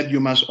that said you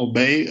must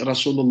obey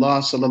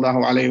Rasulullah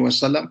sallallahu alayhi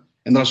wasallam,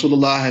 and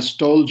Rasulullah has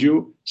told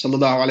you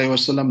sallallahu alayhi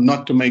wasallam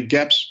not to make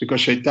gaps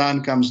because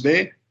shaitan comes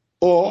there?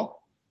 Or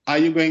are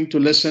you going to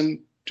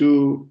listen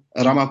to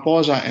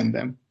Ramaphosa and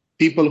them,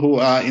 people who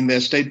are in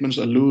their statements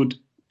allude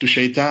to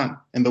shaitan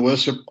and the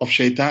worship of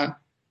shaitan?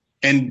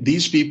 And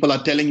these people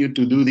are telling you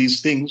to do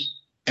these things,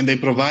 and they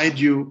provide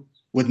you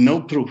with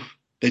no proof.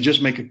 They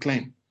just make a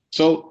claim.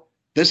 So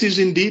this is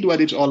indeed what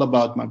it's all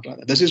about, my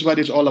brother. This is what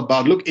it's all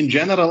about. Look, in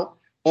general,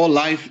 all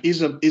life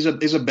is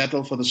a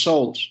battle for the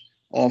souls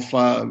of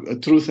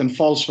truth and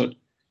falsehood.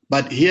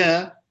 But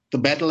here, the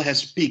battle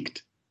has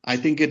peaked. I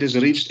think it has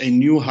reached a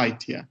new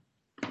height here.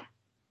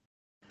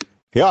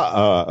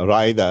 Yeah,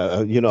 right.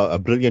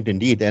 Brilliant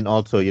indeed. And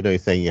also, you're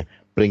saying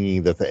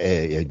bringing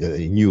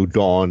the new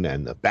dawn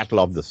and the battle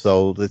of the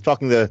souls. It's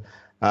talking the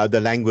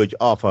language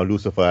of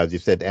Lucifer, as you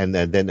said. And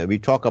then we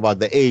talk about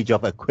the age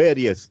of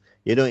Aquarius.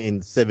 In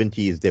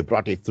 70s, they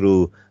brought it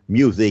through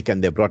music,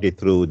 and they brought it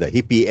through the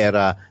hippie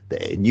era,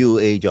 the new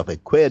age of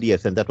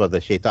Aquarius, and that was the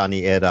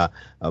Shaitani era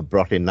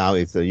brought in. Now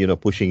it's,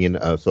 pushing in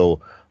at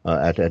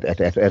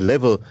a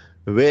level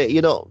where,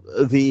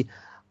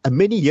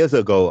 many years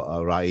ago,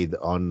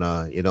 on,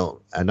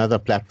 another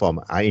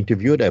platform, I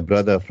interviewed a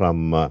brother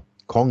from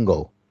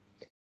Congo,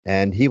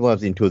 and he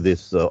was into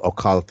this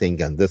occult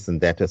thing and this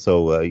and that.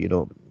 So,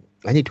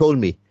 and he told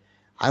me,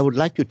 I would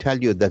like to tell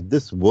you that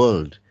this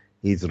world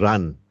is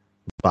run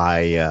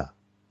by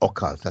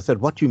occult. I said,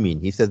 what do you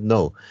mean? He said,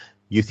 no.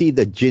 You see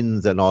the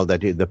jinns and all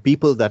that, the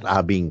people that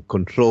are being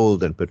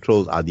controlled and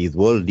patrolled are these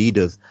world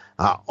leaders,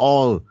 are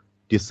all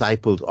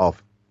disciples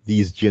of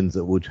these jinns,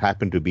 which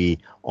happen to be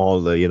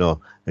all,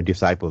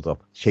 disciples of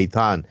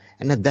Shaitan.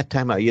 And at that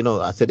time,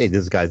 I said, hey,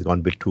 this guy's gone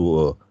a bit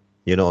too,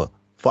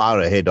 far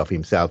ahead of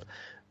himself.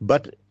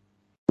 But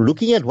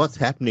looking at what's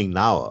happening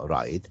now,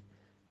 right?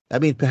 I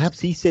mean, perhaps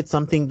he said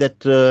something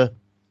that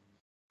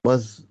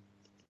was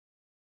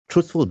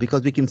truthful,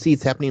 because we can see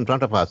it's happening in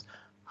front of us.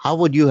 How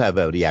would you have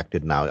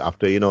reacted now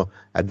after,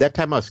 at that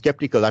time I was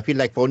skeptical. I feel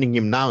like phoning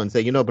him now and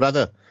saying,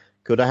 brother,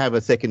 could I have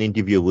a second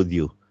interview with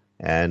you?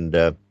 And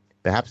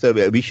perhaps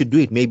we should do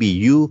it. Maybe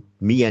you,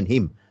 me and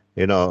him,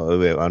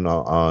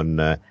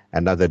 on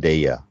another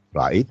day,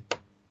 right?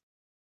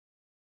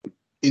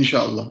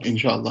 Inshallah.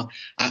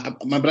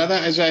 My brother,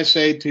 as I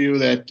say to you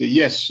that,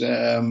 yes,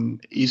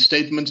 his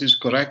statement is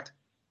correct.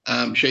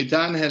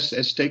 Shaitan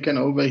has taken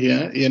over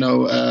here,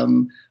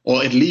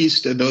 or at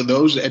least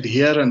those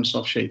adherents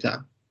of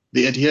Shaitan.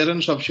 The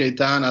adherents of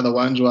Shaitan are the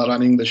ones who are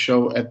running the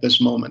show at this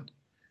moment.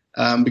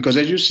 Because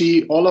as you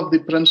see, all of the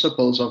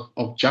principles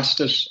of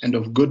justice and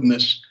of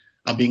goodness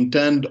are being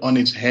turned on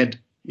its head,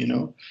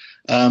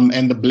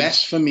 and the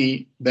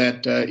blasphemy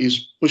that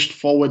is pushed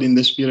forward in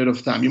this period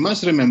of time. You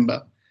must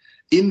remember,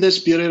 in this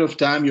period of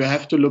time, you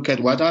have to look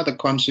at what are the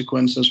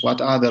consequences, what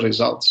are the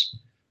results.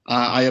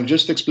 I have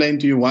just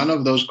explained to you one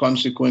of those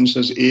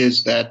consequences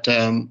is that,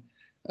 the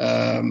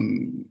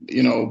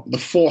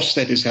force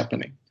that is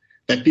happening,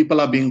 that people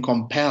are being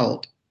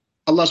compelled.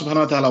 Allah subhanahu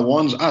wa ta'ala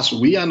warns us,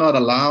 we are not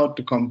allowed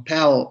to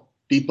compel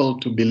people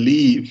to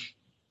believe.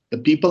 The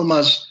people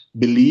must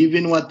believe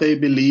in what they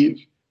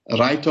believe,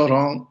 right or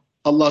wrong.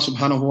 Allah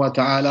subhanahu wa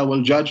ta'ala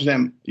will judge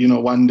them,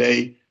 one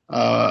day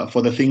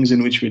for the things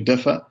in which we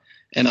differ.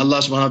 And Allah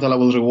subhanahu wa ta'ala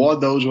will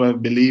reward those who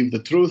have believed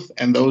the truth,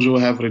 and those who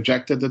have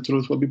rejected the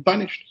truth will be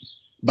punished.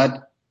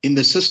 But in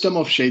the system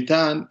of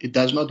shaitan, it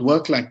does not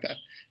work like that.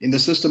 In the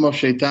system of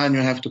shaitan,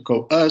 you have to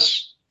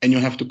coerce and you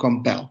have to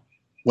compel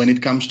when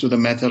it comes to the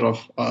matter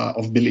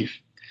of belief.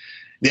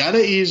 The other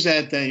is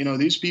that,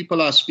 these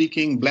people are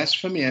speaking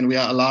blasphemy, and we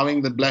are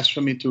allowing the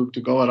blasphemy to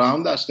go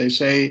around us. They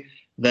say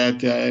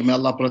that, may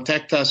Allah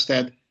protect us,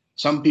 that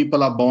some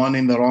people are born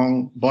in the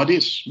wrong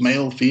bodies,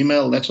 male,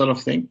 female, that sort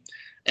of thing.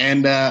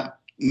 And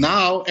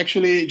now,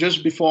 actually,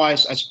 just before I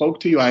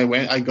spoke to you,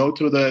 I go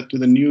through to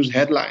the news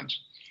headlines.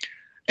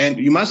 And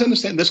you must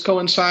understand, this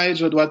coincides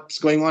with what's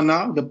going on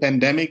now, the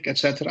pandemic,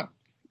 etc.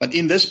 But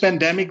in this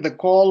pandemic, the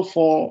call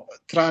for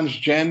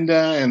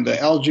transgender and the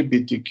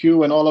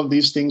LGBTQ and all of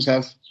these things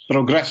have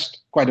progressed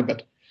quite a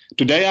bit.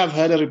 Today, I've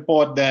heard a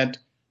report that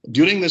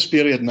during this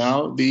period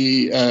now,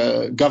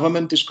 the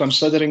government is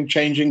considering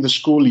changing the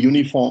school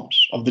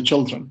uniforms of the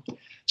children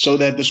so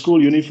that the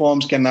school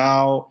uniforms can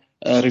now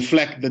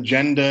reflect the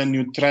gender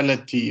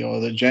neutrality or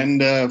the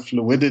gender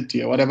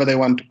fluidity or whatever they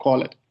want to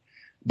call it.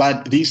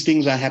 But these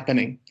things are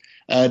happening.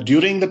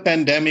 During the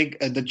pandemic,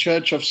 the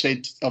Church of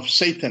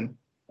Satan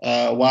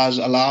was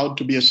allowed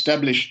to be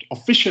established,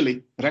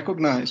 officially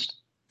recognized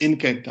in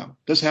Cape Town.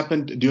 This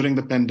happened during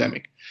the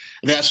pandemic.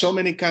 There are so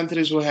many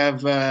countries who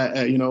have,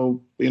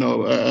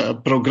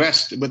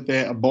 progressed with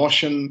their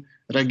abortion,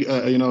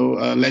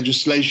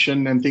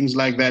 legislation and things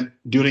like that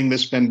during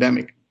this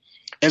pandemic.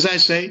 As I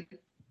say,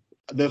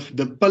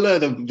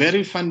 the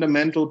very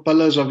fundamental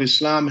pillars of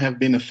Islam have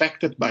been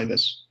affected by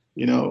this.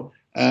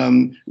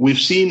 We've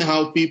seen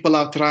how people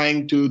are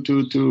trying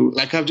to,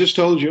 like I've just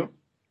told you,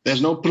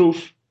 there's no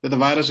proof. that the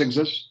virus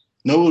exists?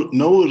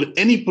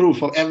 Any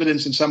proof or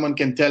evidence that someone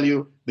can tell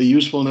you the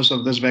usefulness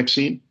of this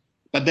vaccine?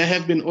 But there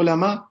have been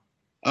ulama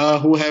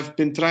who have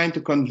been trying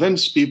to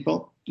convince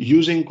people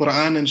using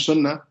Quran and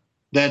Sunnah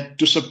that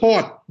to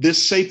support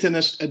this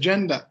Satanist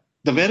agenda.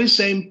 The very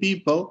same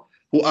people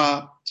who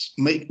are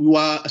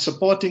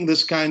supporting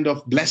this kind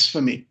of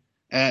blasphemy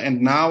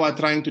and now are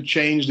trying to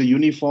change the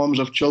uniforms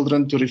of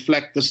children to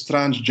reflect this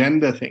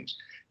transgender things.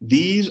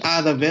 These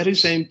are the very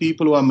same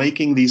people who are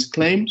making these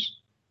claims,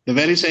 the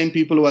very same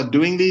people who are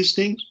doing these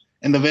things,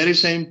 and the very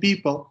same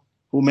people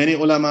who many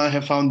ulama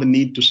have found the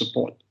need to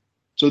support.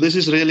 So this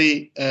is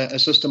really a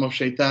system of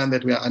shaitan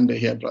that we are under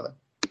here, brother.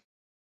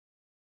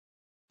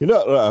 You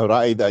know,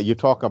 Raid, you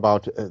talk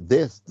about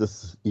this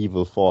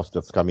evil force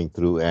that's coming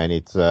through, and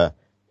it's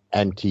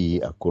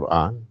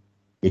anti-Quran,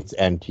 it's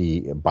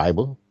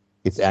anti-Bible,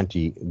 it's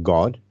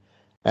anti-God.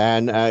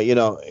 And,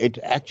 it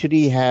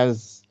actually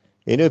has,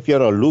 if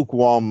you're a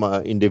lukewarm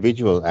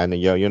individual and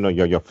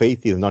your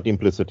faith is not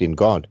implicit in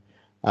God,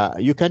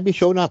 you can be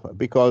shown up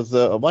because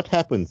what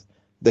happens?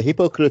 The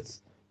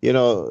hypocrites,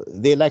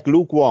 they're like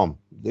lukewarm.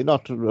 They're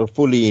not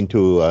fully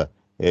into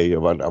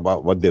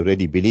what they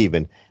really believe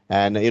in.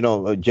 And,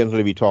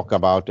 generally we talk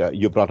about,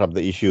 you brought up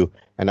the issue,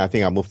 and I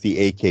think our Mufti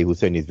A.K.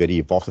 Hussain is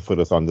very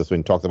vociferous on this when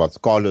he talks about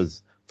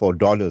scholars for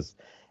dollars.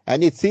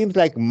 And it seems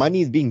like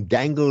money is being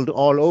dangled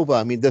all over.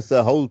 I mean, this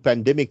whole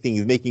pandemic thing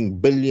is making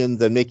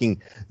billions and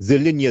making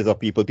zillions of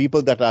people.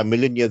 People that are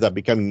millionaires are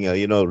becoming,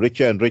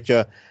 richer and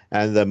richer,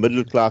 and the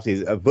middle class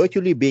is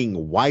virtually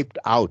being wiped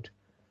out.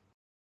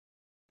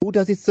 Who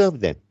does it serve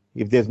then,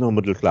 if there's no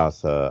middle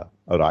class,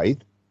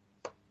 right?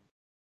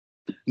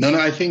 No,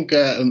 I think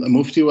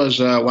Mufti was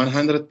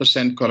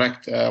 100%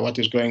 correct what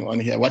is going on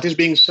here. What is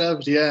being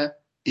served here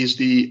is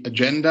the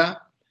agenda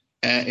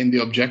and the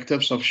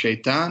objectives of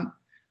shaitan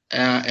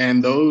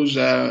and those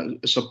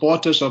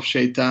supporters of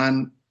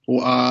shaitan who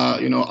are,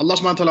 Allah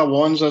subhanahu wa ta'ala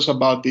warns us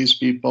about these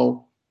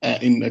people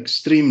in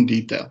extreme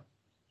detail.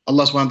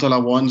 Allah subhanahu wa ta'ala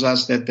warns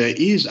us that there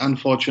is,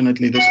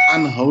 unfortunately, this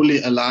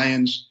unholy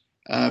alliance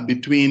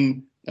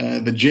between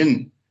the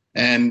jinn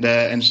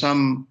and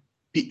some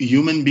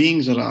human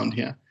beings around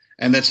here.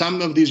 And that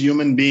some of these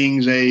human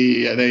beings,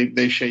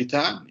 they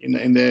shaitan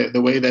in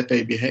the way that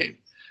they behave.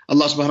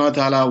 Allah subhanahu wa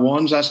ta'ala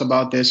warns us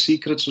about their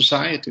secret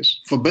societies,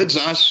 forbids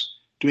us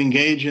to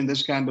engage in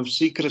this kind of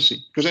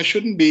secrecy, because there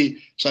shouldn't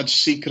be such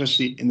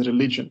secrecy in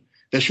religion.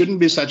 There shouldn't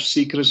be such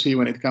secrecy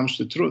when it comes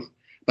to truth.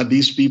 But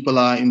these people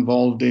are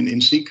involved in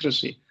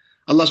secrecy.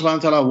 Allah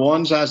subhanahu wa ta'ala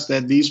warns us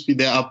that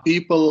there are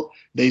people,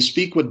 they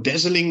speak with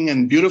dazzling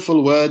and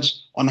beautiful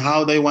words on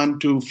how they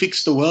want to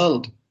fix the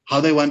world,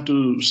 how they want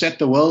to set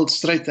the world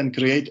straight and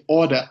create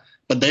order.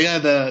 But they are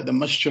the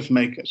mischief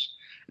makers.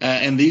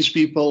 And these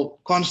people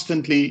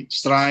constantly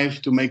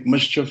strive to make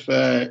mischief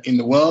in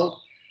the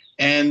world,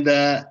 and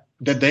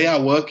that they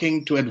are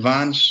working to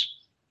advance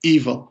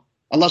evil.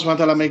 Allah subhanahu wa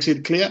ta'ala makes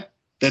it clear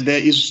that there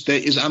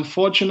is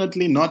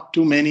unfortunately not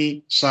too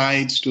many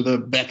sides to the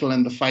battle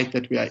and the fight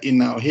that we are in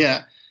now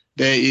here.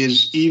 There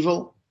is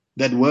evil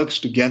that works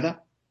together,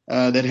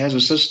 that has a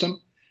system,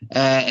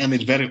 and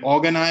it's very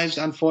organized,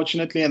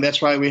 unfortunately, and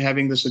that's why we're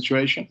having the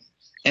situation.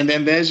 And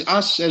then there's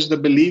us as the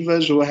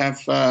believers who have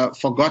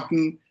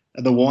forgotten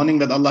the warning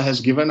that Allah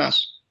has given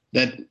us,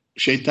 that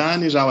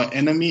shaitan is our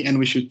enemy and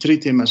we should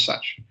treat him as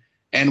such.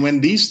 And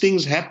when these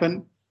things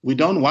happen, we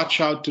don't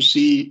watch out to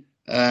see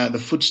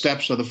the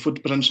footsteps or the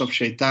footprints of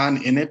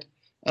shaitan in it.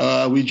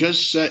 We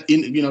just,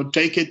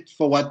 take it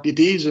for what it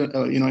is,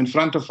 in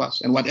front of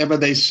us and whatever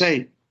they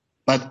say.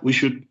 But we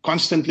should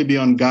constantly be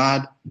on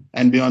guard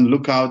and be on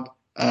lookout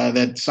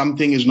that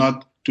something is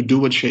not to do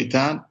with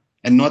shaitan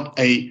and not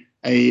a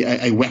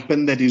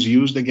weapon that is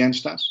used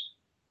against us.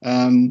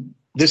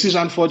 This is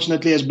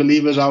unfortunately, as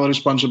believers, our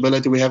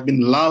responsibility. We have been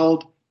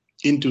lulled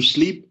into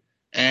sleep,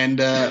 and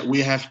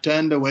we have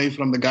turned away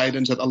from the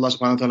guidance that Allah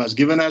subhanahu wa ta'ala has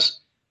given us.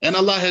 And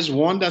Allah has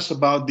warned us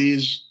about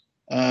these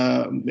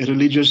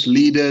religious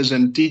leaders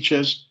and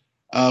teachers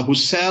who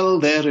sell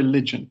their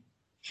religion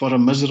for a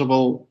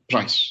miserable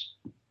price.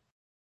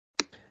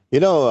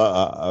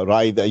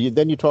 Right,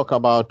 then you talk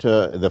about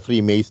the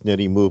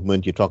Freemasonry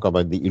movement, you talk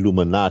about the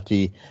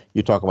Illuminati,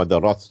 you talk about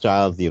the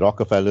Rothschilds, the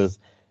Rockefellers.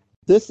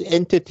 This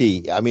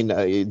entity,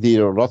 the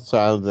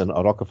Rothschilds and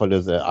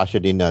Rockefellers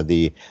ushered in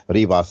the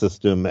riba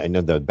system and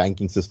the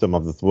banking system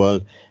of this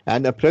world.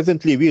 And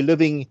presently we're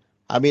living,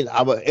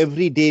 our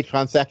everyday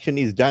transaction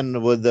is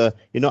done with, Allah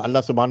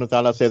subhanahu wa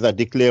ta'ala says, I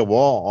declare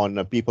war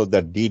on people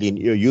that deal in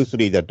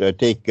usury, that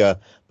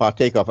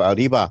partake of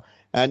riba.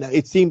 And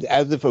it seems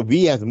as if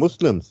we as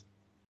Muslims,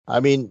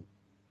 we're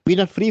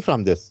not free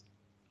from this.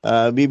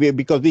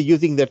 Because we're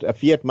using that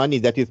fiat money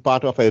that is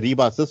part of a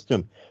riba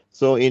system.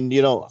 So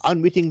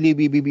unwittingly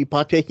we be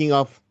partaking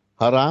of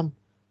haram.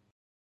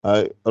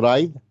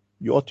 Right?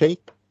 Your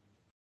take?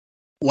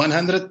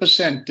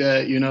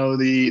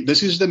 100%.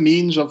 This is the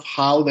means of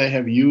how they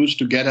have used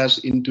to get us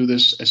into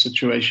this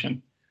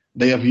situation.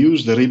 They have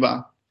used the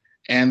riba,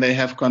 and they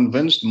have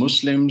convinced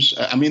Muslims.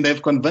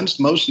 They've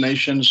convinced most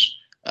nations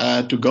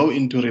to go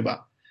into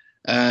riba.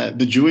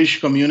 The Jewish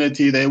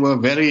community, they were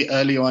very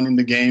early on in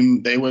the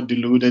game. They were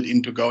deluded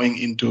into going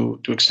into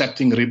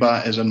accepting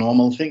riba as a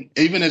normal thing,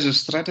 even as a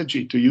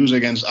strategy to use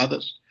against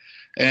others.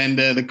 And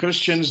the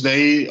Christians,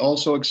 they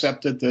also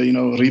accepted,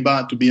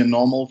 riba to be a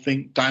normal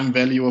thing, time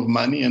value of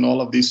money, and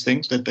all of these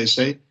things that they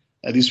say,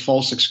 these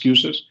false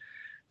excuses.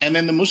 And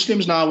then the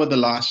Muslims now were the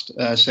last,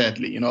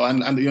 sadly, and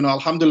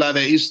alhamdulillah,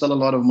 there is still a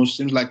lot of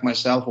Muslims like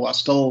myself who are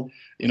still,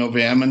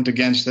 vehement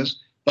against this.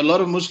 But a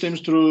lot of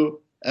Muslims through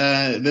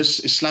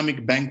this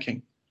Islamic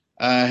banking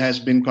has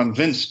been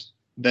convinced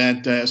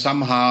that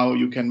somehow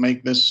you can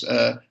make this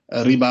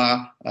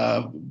riba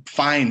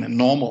fine and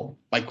normal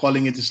by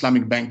calling it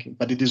Islamic banking,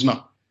 but it is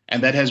not.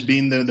 And that has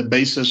been the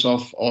basis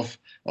of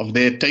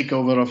their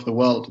takeover of the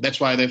world. That's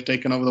why they've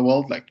taken over the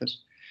world like this.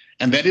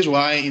 And that is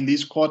why in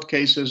these court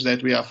cases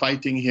that we are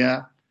fighting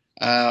here,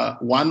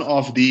 one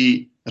of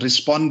the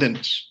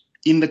respondents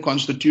in the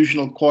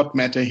constitutional court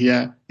matter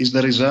here is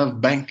the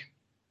Reserve Bank.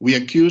 We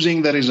are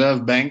accusing the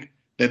Reserve Bank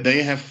that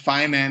they have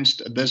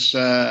financed this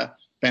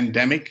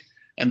pandemic,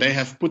 and they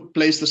have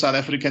placed the South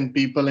African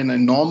people in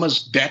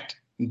enormous debt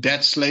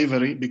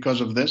slavery because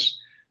of this.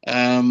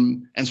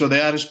 And so they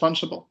are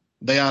responsible.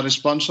 They are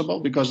responsible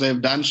because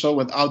they've done so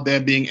without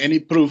there being any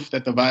proof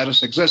that the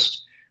virus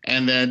exists.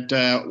 And that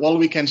all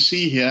we can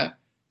see here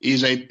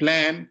is a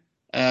plan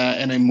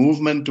and a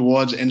movement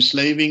towards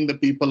enslaving the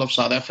people of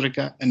South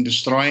Africa and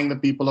destroying the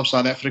people of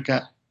South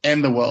Africa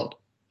and the world.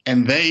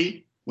 And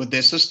they, with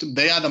their system,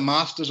 they are the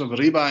masters of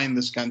riba in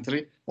this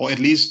country, or at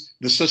least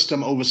the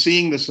system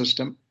overseeing the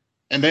system.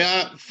 And they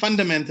are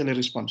fundamentally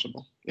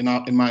responsible,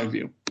 in my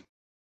view.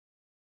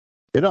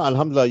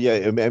 Alhamdulillah, yeah,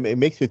 it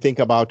makes me think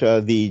about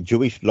the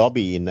Jewish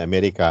lobby in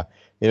America.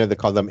 They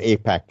call them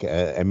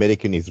APAC,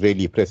 American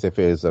Israeli Press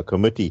Affairs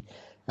Committee.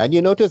 And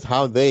you notice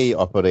how they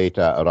operate,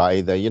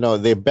 right?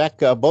 They back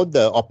both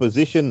the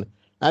opposition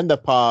and the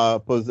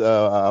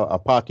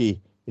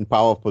party in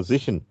power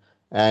position.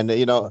 And,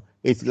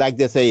 it's like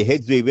they say,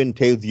 heads we win,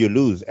 tails you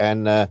lose.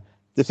 And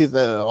this is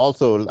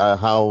also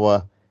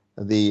how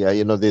the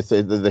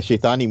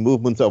Shaitani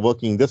movements are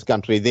working in this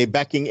country. They're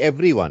backing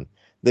everyone.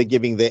 They're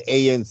giving the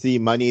ANC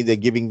money, they're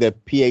giving the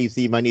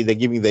PAC money, they're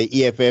giving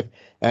the EFF,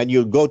 and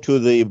you go to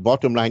the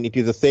bottom line, it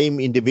is the same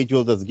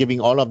individual that's giving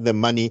all of them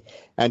money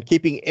and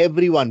keeping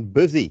everyone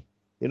busy,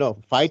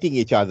 fighting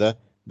each other.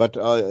 But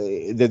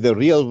the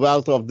real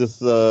wealth of this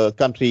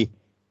country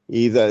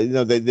is,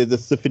 they're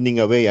just siphoning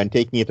away and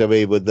taking it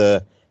away with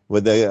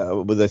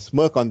a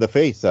smirk on the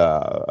face,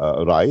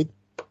 right?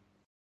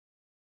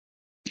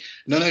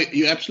 No,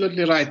 you're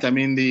absolutely right. I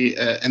mean,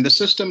 and the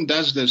system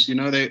does this.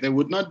 They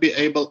would not be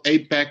able,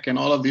 APAC and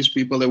all of these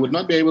people, they would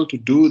not be able to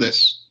do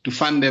this, to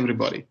fund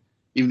everybody,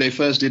 if they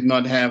first did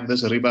not have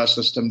this riba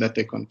system that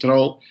they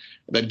control,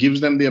 that gives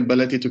them the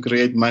ability to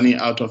create money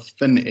out of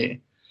thin air.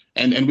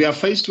 And we are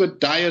faced with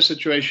dire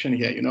situation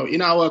here.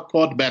 In our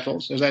court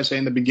battles, as I say,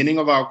 in the beginning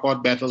of our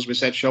court battles, we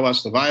said, show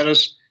us the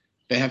virus.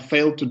 They have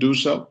failed to do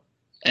so.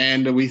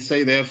 And we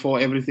say, therefore,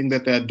 everything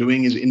that they're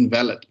doing is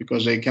invalid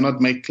because they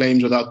cannot make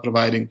claims without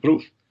providing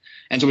proof.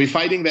 And so we're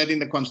fighting that in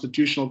the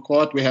constitutional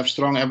court. We have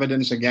strong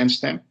evidence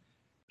against them.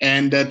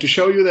 And to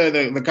show you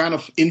the kind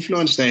of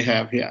influence they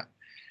have here.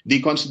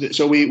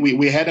 So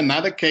we had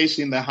another case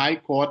in the High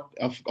Court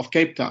of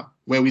Cape Town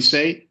where we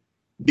say,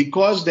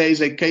 because there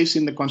is a case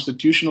in the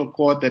constitutional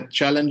court that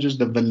challenges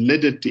the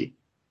validity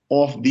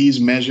of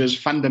these measures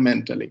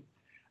fundamentally.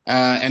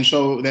 And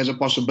so there's a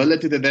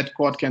possibility that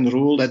court can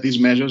rule that these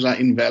measures are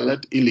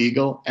invalid,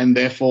 illegal, and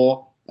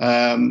therefore,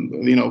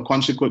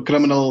 consequent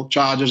criminal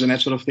charges and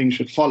that sort of thing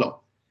should follow.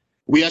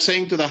 We are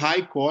saying to the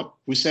High Court,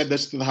 we said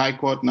this to the High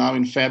Court now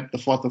in the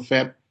 4th of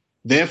Feb,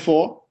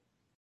 therefore,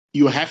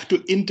 you have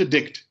to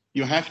interdict.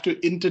 You have to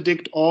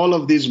interdict all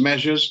of these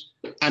measures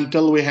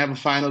until we have a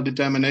final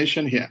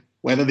determination here,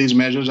 whether these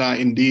measures are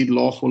indeed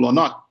lawful or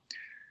not.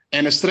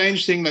 And a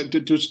strange thing,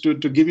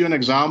 to give you an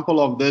example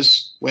of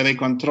this, where they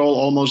control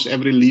almost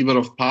every lever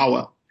of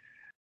power,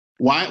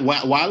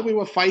 while we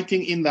were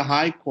fighting in the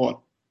High Court,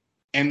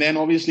 and then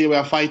obviously we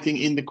are fighting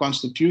in the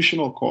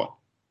Constitutional Court,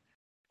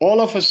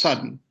 all of a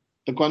sudden,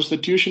 the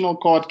Constitutional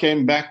Court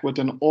came back with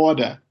an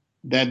order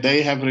that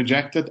they have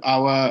rejected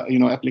our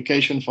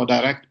application for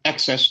direct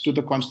access to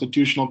the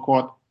Constitutional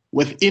Court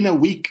within a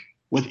week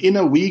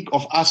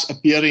of us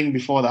appearing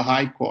before the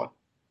High Court.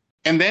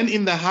 And then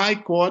in the High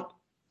Court,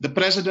 the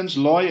president's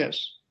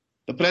lawyers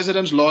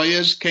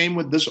came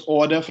with this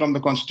order from the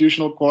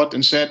Constitutional Court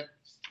and said,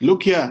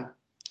 look here,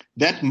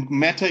 that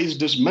matter is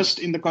dismissed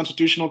in the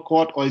Constitutional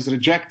Court or is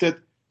rejected,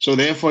 so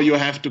therefore you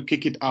have to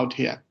kick it out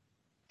here.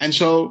 And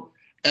so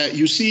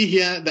you see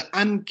here the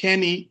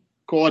uncanny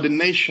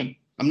coordination.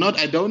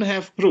 I don't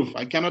have proof.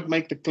 I cannot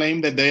make the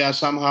claim that they are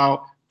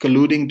somehow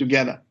colluding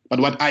together.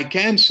 But what I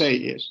can say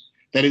is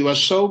that it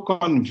was so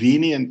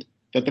convenient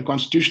that the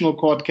Constitutional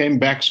Court came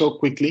back so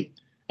quickly,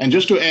 and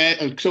just to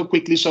add so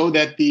quickly so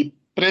that the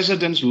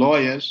president's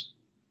lawyers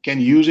can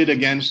use it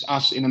against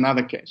us in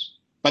another case.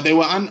 But they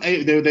were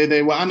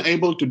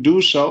unable to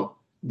do so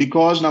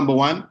because, number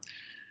one,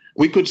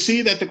 we could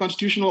see that the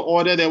constitutional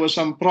order, there were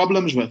some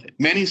problems with it,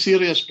 many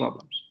serious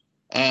problems.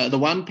 The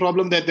one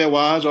problem that there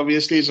was,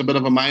 obviously, is a bit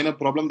of a minor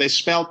problem. They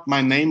spelt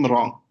my name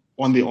wrong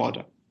on the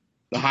order,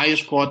 the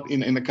highest court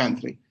in the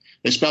country.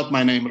 They spelt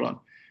my name wrong.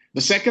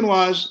 The second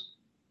was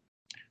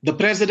the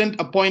president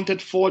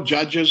appointed 4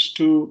 judges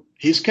to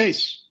his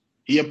case.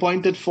 He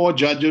appointed 4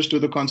 judges to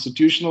the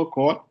Constitutional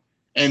Court,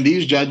 and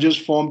these judges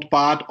formed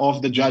part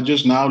of the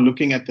judges now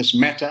looking at this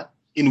matter,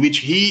 in which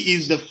he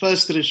is the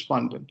first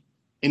respondent,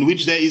 in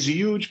which there is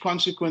huge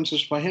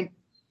consequences for him,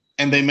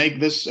 and they make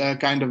this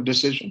kind of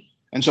decision.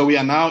 And so we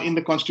are now in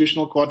the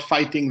Constitutional Court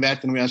fighting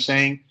that, and we are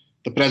saying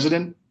the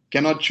president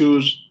cannot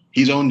choose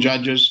his own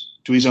judges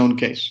to his own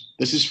case.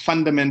 This is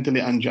fundamentally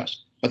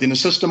unjust. But in a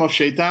system of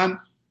shaitan,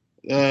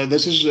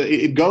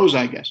 it goes,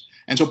 I guess.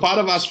 And so part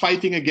of us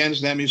fighting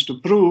against them is to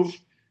prove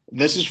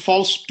this is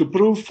false, to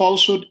prove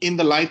falsehood in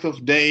the light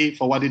of day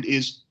for what it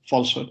is,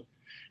 falsehood.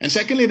 And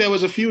secondly, there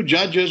was a few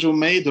judges who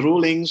made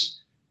rulings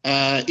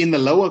in the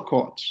lower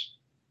courts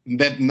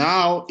that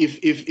now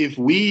if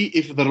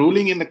the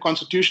ruling in the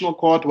Constitutional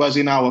Court was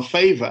in our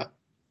favor,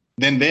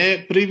 then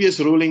their previous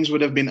rulings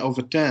would have been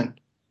overturned.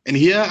 And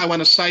here I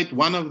want to cite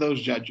one of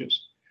those judges,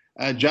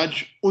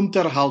 Judge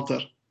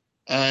Unterhalter.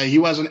 He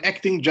was an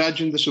acting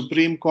judge in the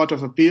Supreme Court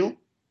of Appeal,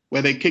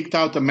 where they kicked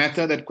out a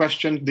matter that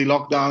questioned the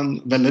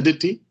lockdown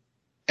validity.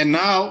 And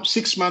now,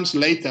 6 months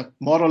later,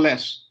 more or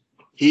less,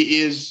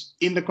 he is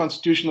in the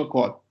Constitutional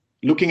Court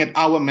looking at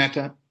our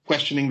matter,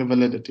 questioning the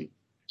validity.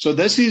 So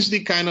this is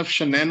the kind of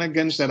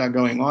shenanigans that are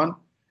going on.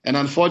 And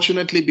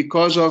unfortunately,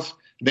 because of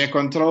their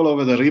control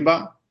over the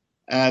riba,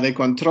 they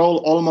control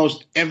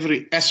almost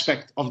every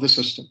aspect of the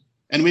system.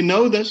 And we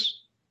know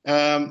this,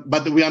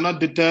 but we are not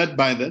deterred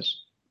by this,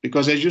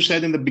 because as you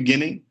said in the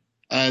beginning,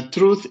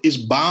 truth is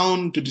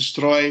bound to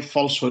destroy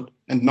falsehood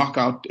and knock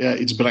out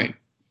its brain.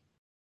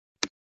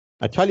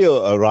 I tell you,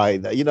 Rai,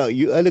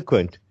 you're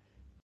eloquent.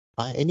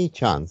 By any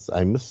chance,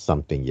 I missed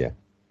something here.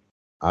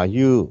 Are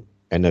you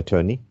an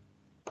attorney?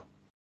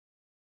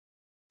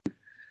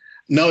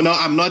 No,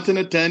 I'm not an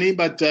attorney,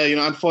 but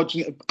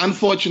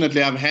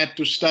unfortunately, I've had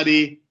to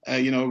study,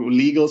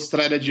 legal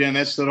strategy and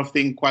that sort of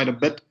thing quite a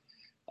bit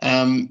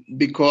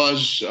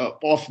because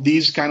of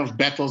these kind of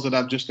battles that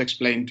I've just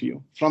explained to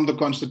you. From the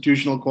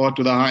Constitutional Court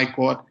to the High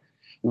Court,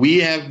 we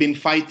have been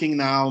fighting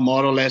now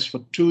more or less for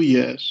 2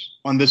 years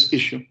on this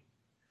issue,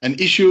 an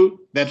issue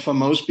that for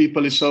most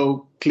people is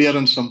so clear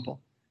and simple,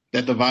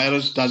 that the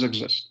virus does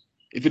exist.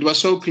 If it was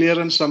so clear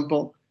and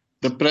simple,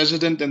 the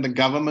president and the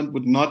government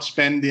would not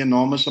spend the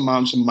enormous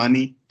amounts of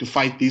money to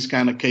fight these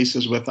kind of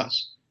cases with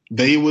us.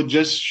 They would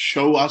just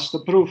show us the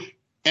proof.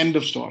 End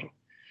of story.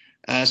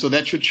 So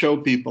that should show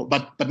people.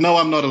 But no,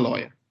 I'm not a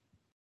lawyer.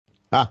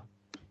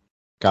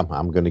 Come,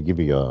 I'm going to give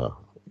you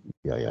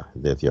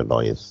there's your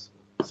lawyer's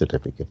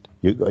certificate.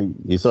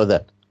 You saw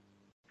that,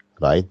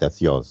 right? That's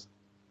yours.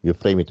 You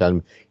frame it.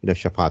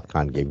 Shafaat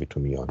Khan gave it to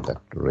me on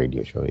that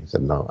radio show. He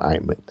said, no,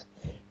 I'm it.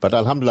 But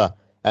alhamdulillah.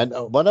 And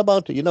what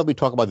about, we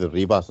talk about the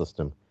riba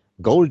system.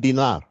 Gold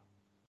dinar.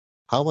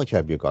 How much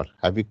have you got?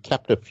 Have you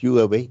kept a few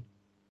away?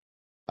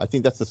 I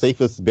think that's the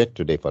safest bet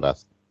today for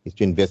us, is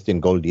to invest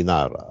in gold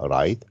dinar,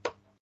 right?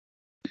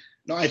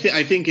 No, I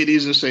think it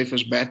is the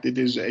safest bet. It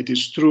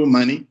is true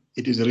money.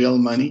 It is real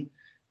money.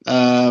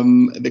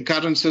 The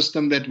current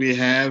system that we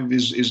have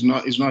is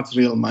not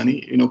real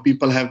money.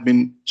 People have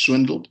been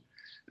swindled.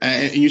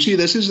 And you see,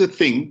 this is the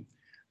thing.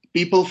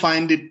 People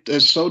find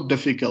it so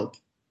difficult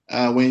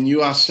when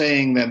you are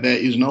saying that there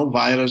is no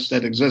virus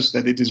that exists,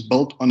 that it is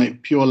built on a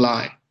pure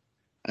lie.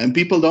 And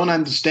people don't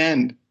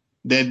understand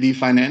that the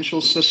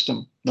financial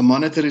system, the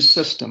monetary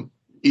system,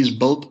 is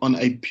built on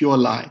a pure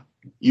lie.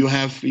 You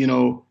have,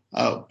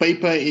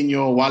 paper in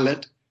your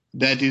wallet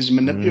that is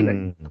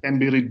manipulated, can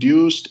be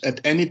reduced at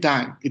any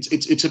time.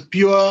 It's a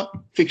pure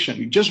fiction.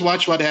 You just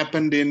watch what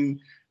happened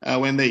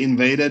when they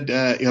invaded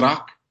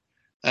Iraq.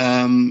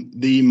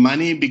 The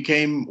money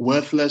became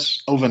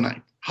worthless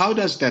overnight. How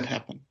does that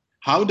happen?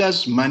 How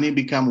does money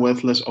become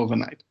worthless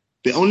overnight?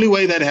 The only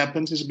way that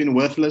happens is been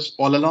worthless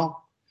all along.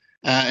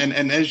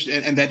 And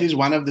that is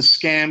one of the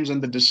scams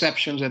and the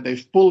deceptions that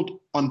they've pulled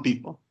on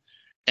people.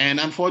 And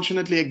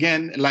unfortunately,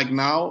 again, like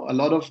now, a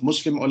lot of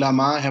Muslim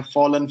ulama have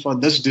fallen for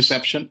this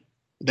deception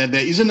that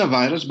there isn't a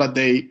virus, but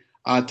they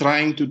are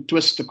trying to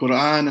twist the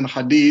Quran and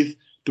Hadith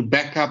to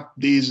back up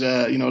these,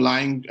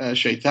 lying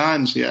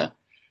shaitans here.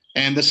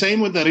 And the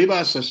same with the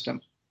riba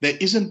system. There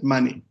isn't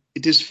money.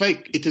 It is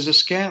fake. It is a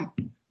scam.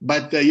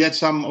 But yet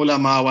some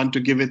ulama want to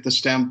give it the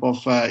stamp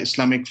of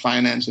Islamic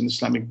finance and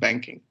Islamic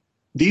banking.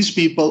 These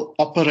people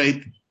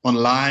operate on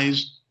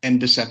lies and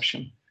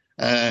deception.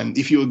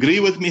 If you agree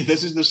with me,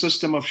 this is the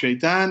system of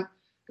shaitan.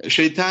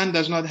 Shaitan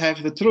does not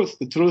have the truth.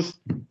 The truth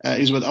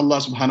is with Allah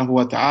subhanahu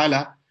wa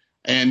ta'ala.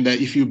 And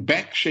if you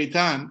back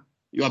shaitan,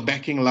 you are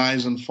backing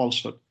lies and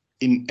falsehood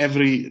in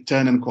every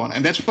turn and corner.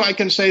 And that's why I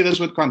can say this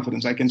with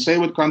confidence. I can say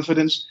with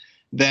confidence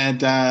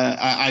that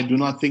I do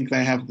not think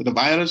they have the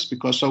virus,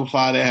 because so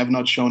far they have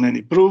not shown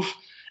any proof.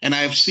 And I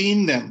have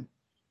seen them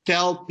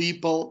tell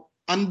people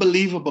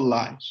unbelievable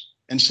lies.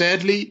 And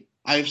sadly,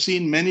 I've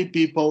seen many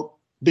people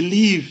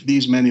believe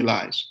these many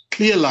lies,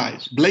 clear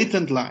lies,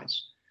 blatant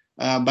lies,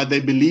 but they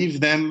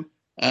believe them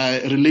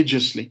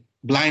religiously,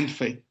 blind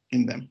faith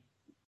in them.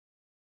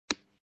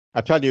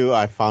 I tell you,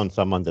 I found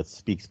someone that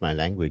speaks my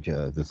language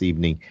this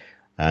evening.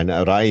 And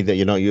Rai,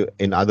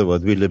 in other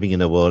words, we're living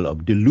in a world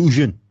of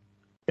delusion.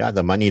 Yeah,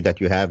 the money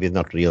that you have is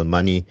not real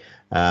money.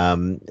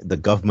 The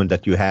government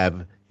that you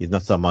have is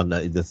not someone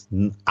that is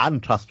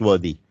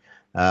untrustworthy.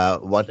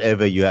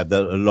 Whatever you have,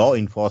 the law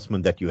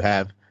enforcement that you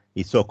have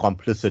is so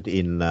complicit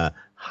in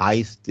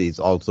heist, is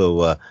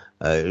also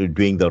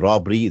doing the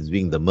robbery, is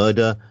doing the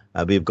murder.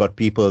 We've got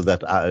people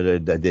that are,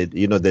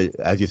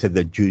 as you said,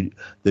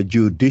 the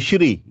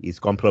judiciary is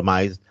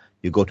compromised.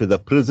 You go to the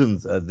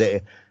prisons,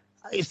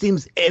 it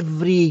seems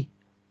every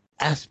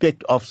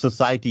aspect of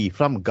society,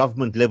 from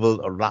government level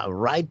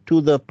right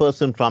to the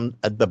person from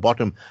at the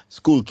bottom.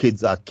 School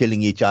kids are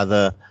killing each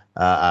other.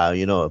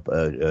 Pregnancy,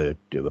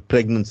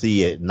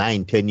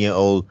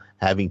 9-10-year-old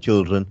having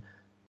children.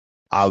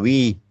 Are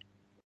we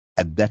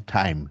at that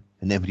time?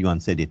 And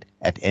everyone said it,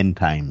 at end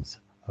times,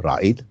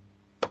 right?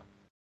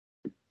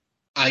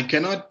 I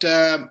cannot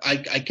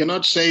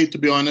say, to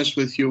be honest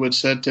with you, with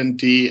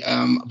certainty.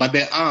 But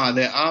there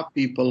are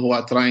people who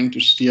are trying to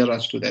steer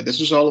us to that. This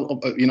is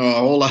all, a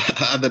whole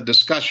other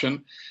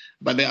discussion.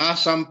 But there are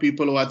some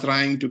people who are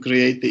trying to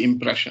create the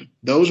impression.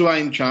 Those who are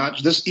in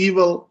charge, this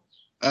evil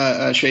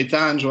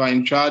shaitans who are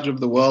in charge of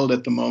the world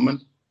at the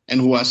moment, and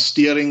who are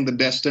steering the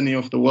destiny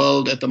of the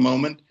world at the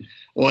moment,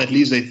 or at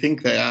least they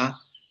think they are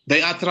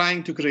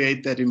trying to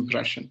create that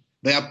impression.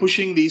 They are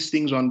pushing these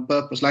things on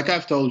purpose. Like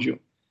I've told you,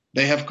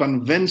 they have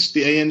convinced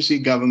the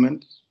ANC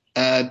government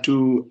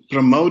to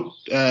promote,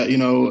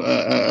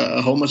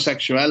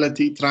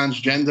 homosexuality,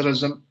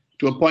 transgenderism,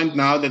 to a point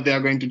now that they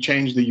are going to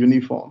change the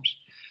uniforms.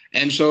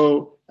 And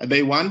so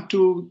they want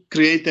to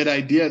create that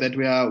idea that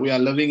we are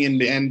living in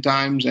the end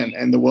times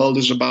and the world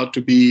is about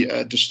to be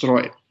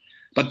destroyed.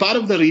 But part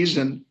of the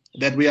reason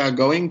that we are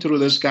going through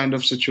this kind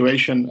of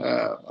situation,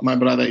 my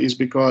brother, is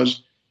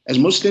because as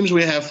Muslims,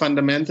 we have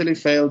fundamentally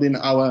failed in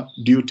our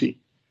duty.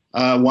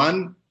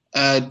 One,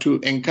 to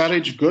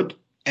encourage good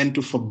and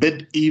to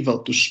forbid evil,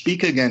 to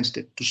speak against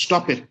it, to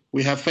stop it.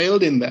 We have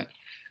failed in that.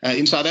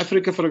 In South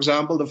Africa, for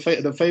example,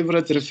 the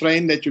favorite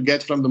refrain that you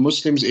get from the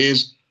Muslims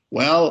is,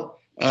 well,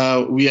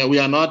 we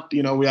are not,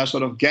 we are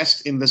sort of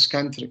guests in this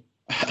country.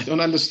 I don't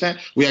understand.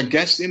 We are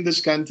guests in this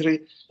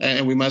country,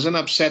 and we mustn't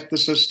upset the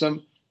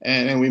system,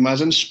 and we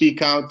mustn't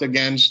speak out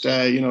against,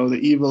 the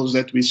evils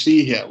that we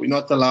see here. We're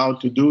not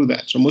allowed to do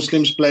that. So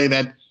Muslims play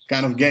that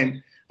kind of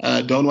game,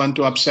 don't want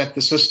to upset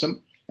the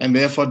system, and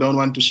therefore don't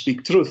want to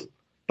speak truth.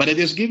 But it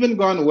has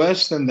gone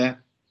worse than that.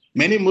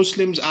 Many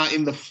Muslims are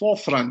in the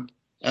forefront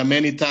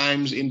many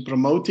times in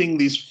promoting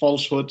these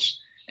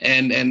falsehoods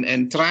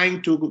and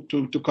trying to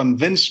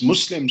convince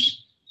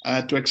Muslims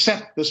to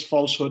accept this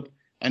falsehood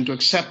and to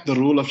accept the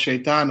rule of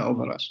shaitan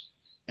over us.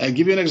 I'll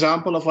give you an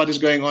example of what is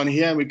going on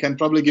here. We can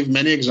probably give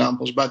many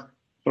examples, but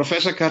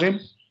Professor Karim,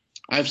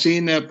 I've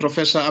seen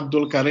Professor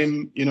Abdul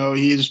Karim,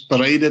 he's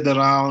paraded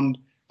around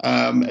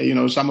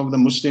some of the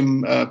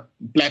Muslim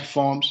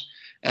platforms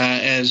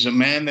as a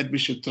man that we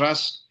should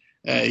trust,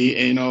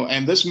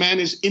 and this man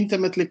is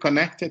intimately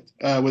connected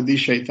with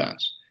these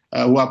shaitans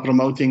who are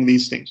promoting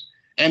these things.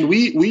 And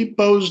we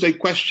posed a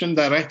question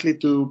directly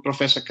to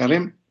Professor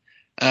Karim.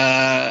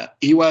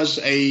 He was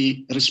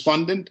a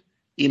respondent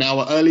in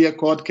our earlier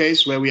court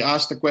case where we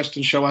asked the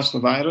question, show us the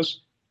virus.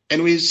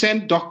 And we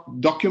sent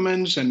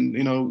documents and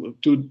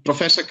to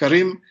Professor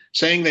Karim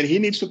saying that he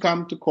needs to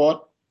come to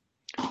court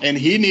and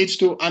he needs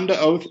to, under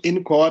oath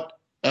in court,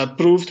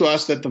 prove to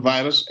us that the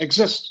virus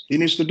exists. He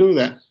needs to do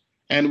that.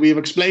 And we've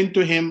explained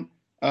to him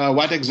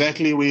what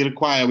exactly we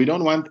require. We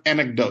don't want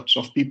anecdotes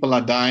of people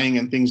are dying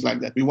and things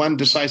like that. We want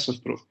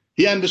decisive proof.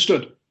 He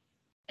understood.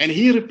 And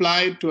he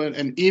replied to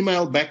an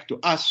email back to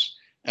us,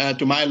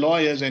 to my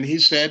lawyers, and he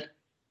said,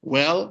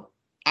 well,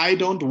 I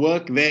don't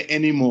work there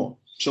anymore,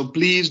 so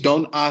please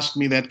don't ask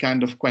me that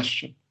kind of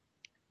question.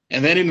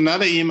 And then in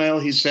another email,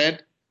 he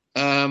said,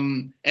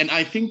 and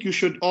I think you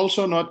should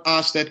also not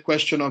ask that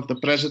question of the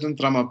President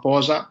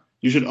Ramaphosa.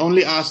 You should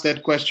only ask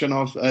that question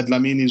of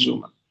Dlamini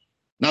Zuma.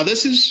 Now,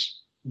 this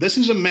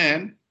is a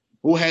man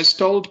who has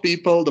told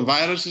people the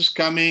virus is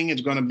coming,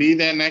 it's going to be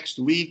there next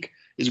week,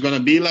 it's going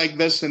to be like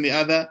this and the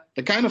other.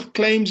 The kind of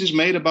claims he's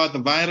made about the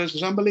virus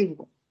is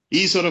unbelievable.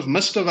 He sort of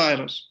missed the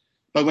virus.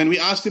 But when we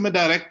asked him a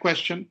direct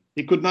question,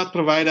 he could not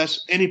provide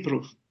us any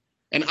proof.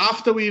 And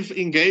after we've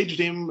engaged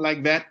him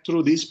like that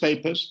through these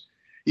papers,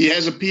 he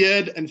has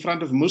appeared in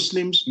front of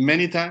Muslims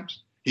many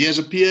times. He has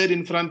appeared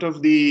in front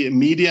of the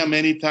media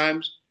many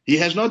times. He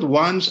has not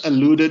once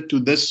alluded to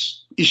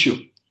this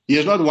issue. He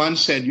has not once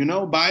said,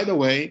 by the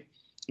way,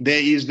 there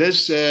is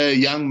this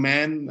young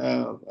man,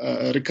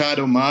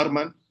 Ricardo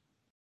Maarman,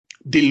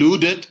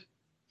 deluded.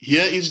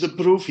 Here is the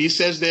proof. He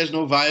says there's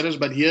no virus,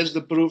 but here's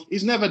the proof.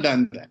 He's never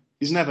done that.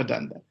 He's never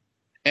done that.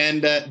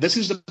 And this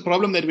is the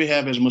problem that we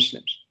have as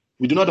Muslims.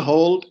 We do not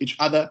hold each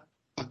other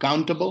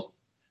accountable,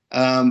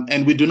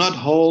 and we do not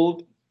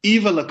hold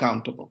evil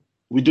accountable.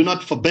 We do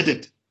not forbid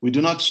it. We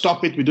do not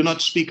stop it. We do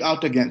not speak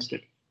out against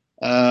it.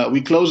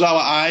 We close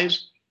our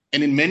eyes.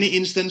 And in many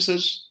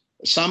instances,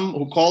 some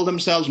who call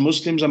themselves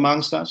Muslims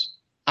amongst us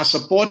are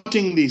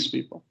supporting these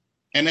people.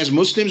 And as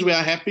Muslims, we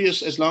are happy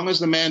as long as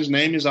the man's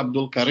name is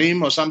Abdul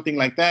Karim or something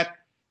like that.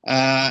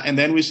 And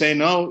then we say,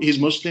 no, he's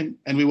Muslim,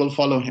 and we will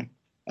follow him.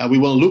 We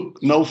will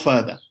look no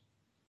further.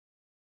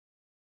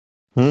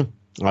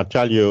 I'll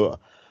tell you,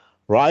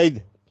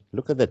 Raid,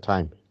 look at the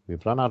time.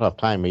 We've run out of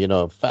time.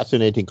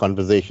 Fascinating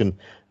conversation.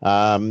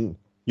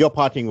 Your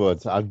parting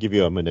words. I'll give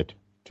you a minute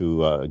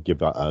to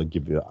give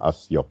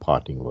us your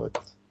parting words.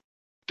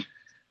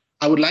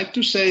 I would like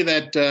to say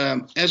that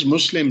as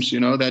Muslims,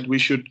 that we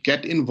should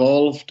get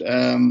involved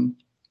in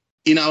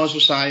our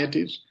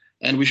societies,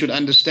 and we should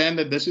understand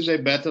that this is a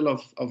battle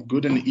of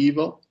good and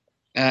evil,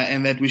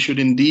 and that we should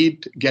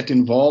indeed get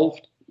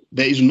involved.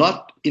 There is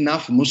not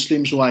enough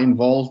Muslims who are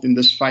involved in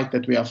this fight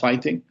that we are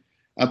fighting.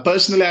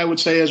 Personally, I would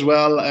say as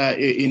well,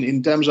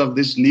 in terms of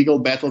these legal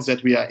battles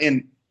that we are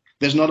in,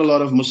 there's not a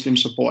lot of Muslim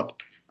support.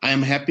 I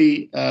am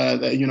happy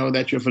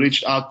that you've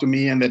reached out to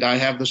me and that I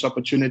have this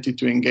opportunity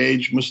to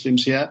engage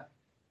Muslims here.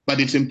 But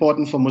it's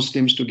important for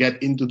Muslims to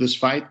get into this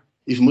fight.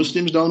 If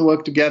Muslims don't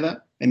work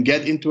together and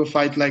get into a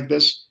fight like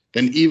this,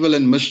 then evil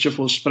and mischief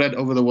will spread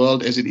over the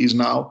world as it is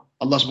now.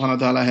 Allah subhanahu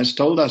wa ta'ala has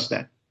told us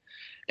that.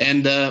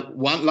 And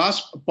one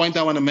last point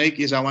I want to make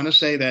is I want to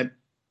say that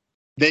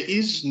there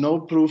is no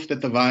proof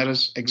that the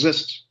virus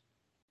exists.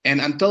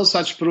 And until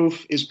such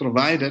proof is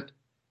provided,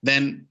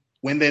 then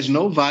when there's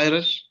no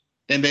virus,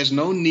 then there's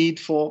no need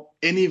for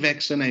any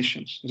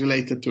vaccinations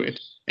related to it.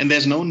 And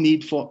there's no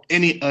need for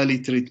any early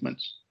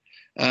treatments.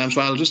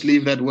 So I'll just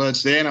leave that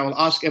words there. And I will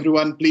ask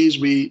everyone, please,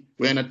 we're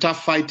in a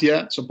tough fight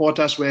here. Support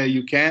us where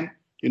you can.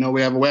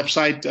 We have a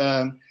website,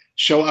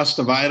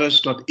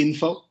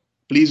 showusthevirus.info.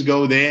 Please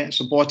go there,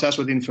 support us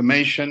with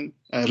information,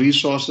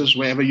 resources,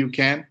 wherever you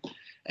can.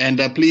 And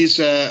please,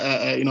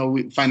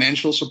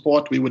 financial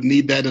support, we would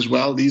need that as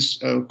well. These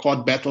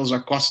court battles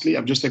are costly.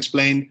 I've just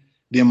explained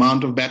the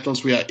amount of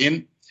battles we are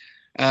in.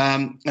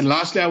 And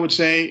lastly, I would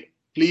say,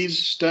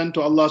 please turn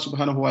to Allah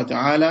subhanahu wa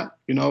ta'ala,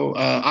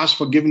 ask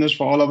forgiveness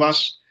for all of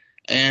us,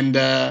 and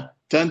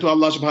turn to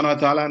Allah subhanahu wa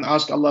ta'ala and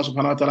ask Allah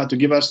subhanahu wa ta'ala to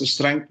give us the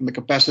strength and the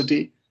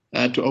capacity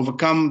to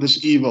overcome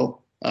this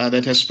evil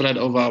that has spread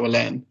over our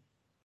land.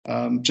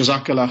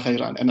 Jazakallah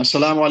khairan. And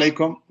assalamu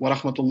alaikum wa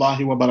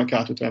rahmatullahi wa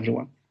barakatuh to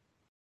everyone.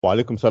 Wa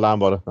alaikum salam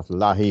wa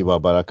rahmatullahi wa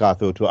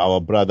barakatuh to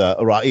our brother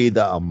Raid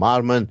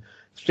Maarman.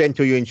 Strength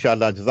to you,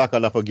 inshallah.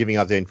 Jazakallah for giving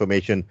us the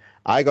information.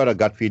 I got a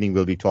gut feeling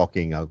we'll be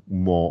talking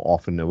more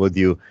often with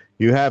you.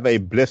 You have a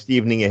blessed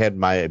evening ahead,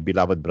 my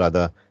beloved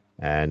brother.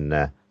 And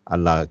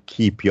Allah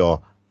keep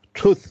your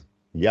truth,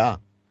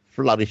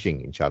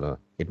 flourishing, inshallah.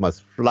 It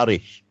must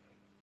flourish.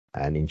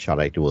 And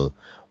inshallah it will.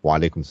 Wa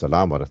alaikum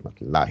salam wa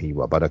rahmatullahi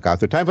wa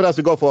barakatuh. Time for us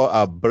to go for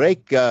a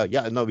break. We're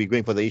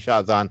going for the Isha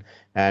Azan,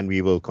 and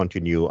we will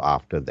continue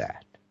after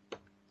that.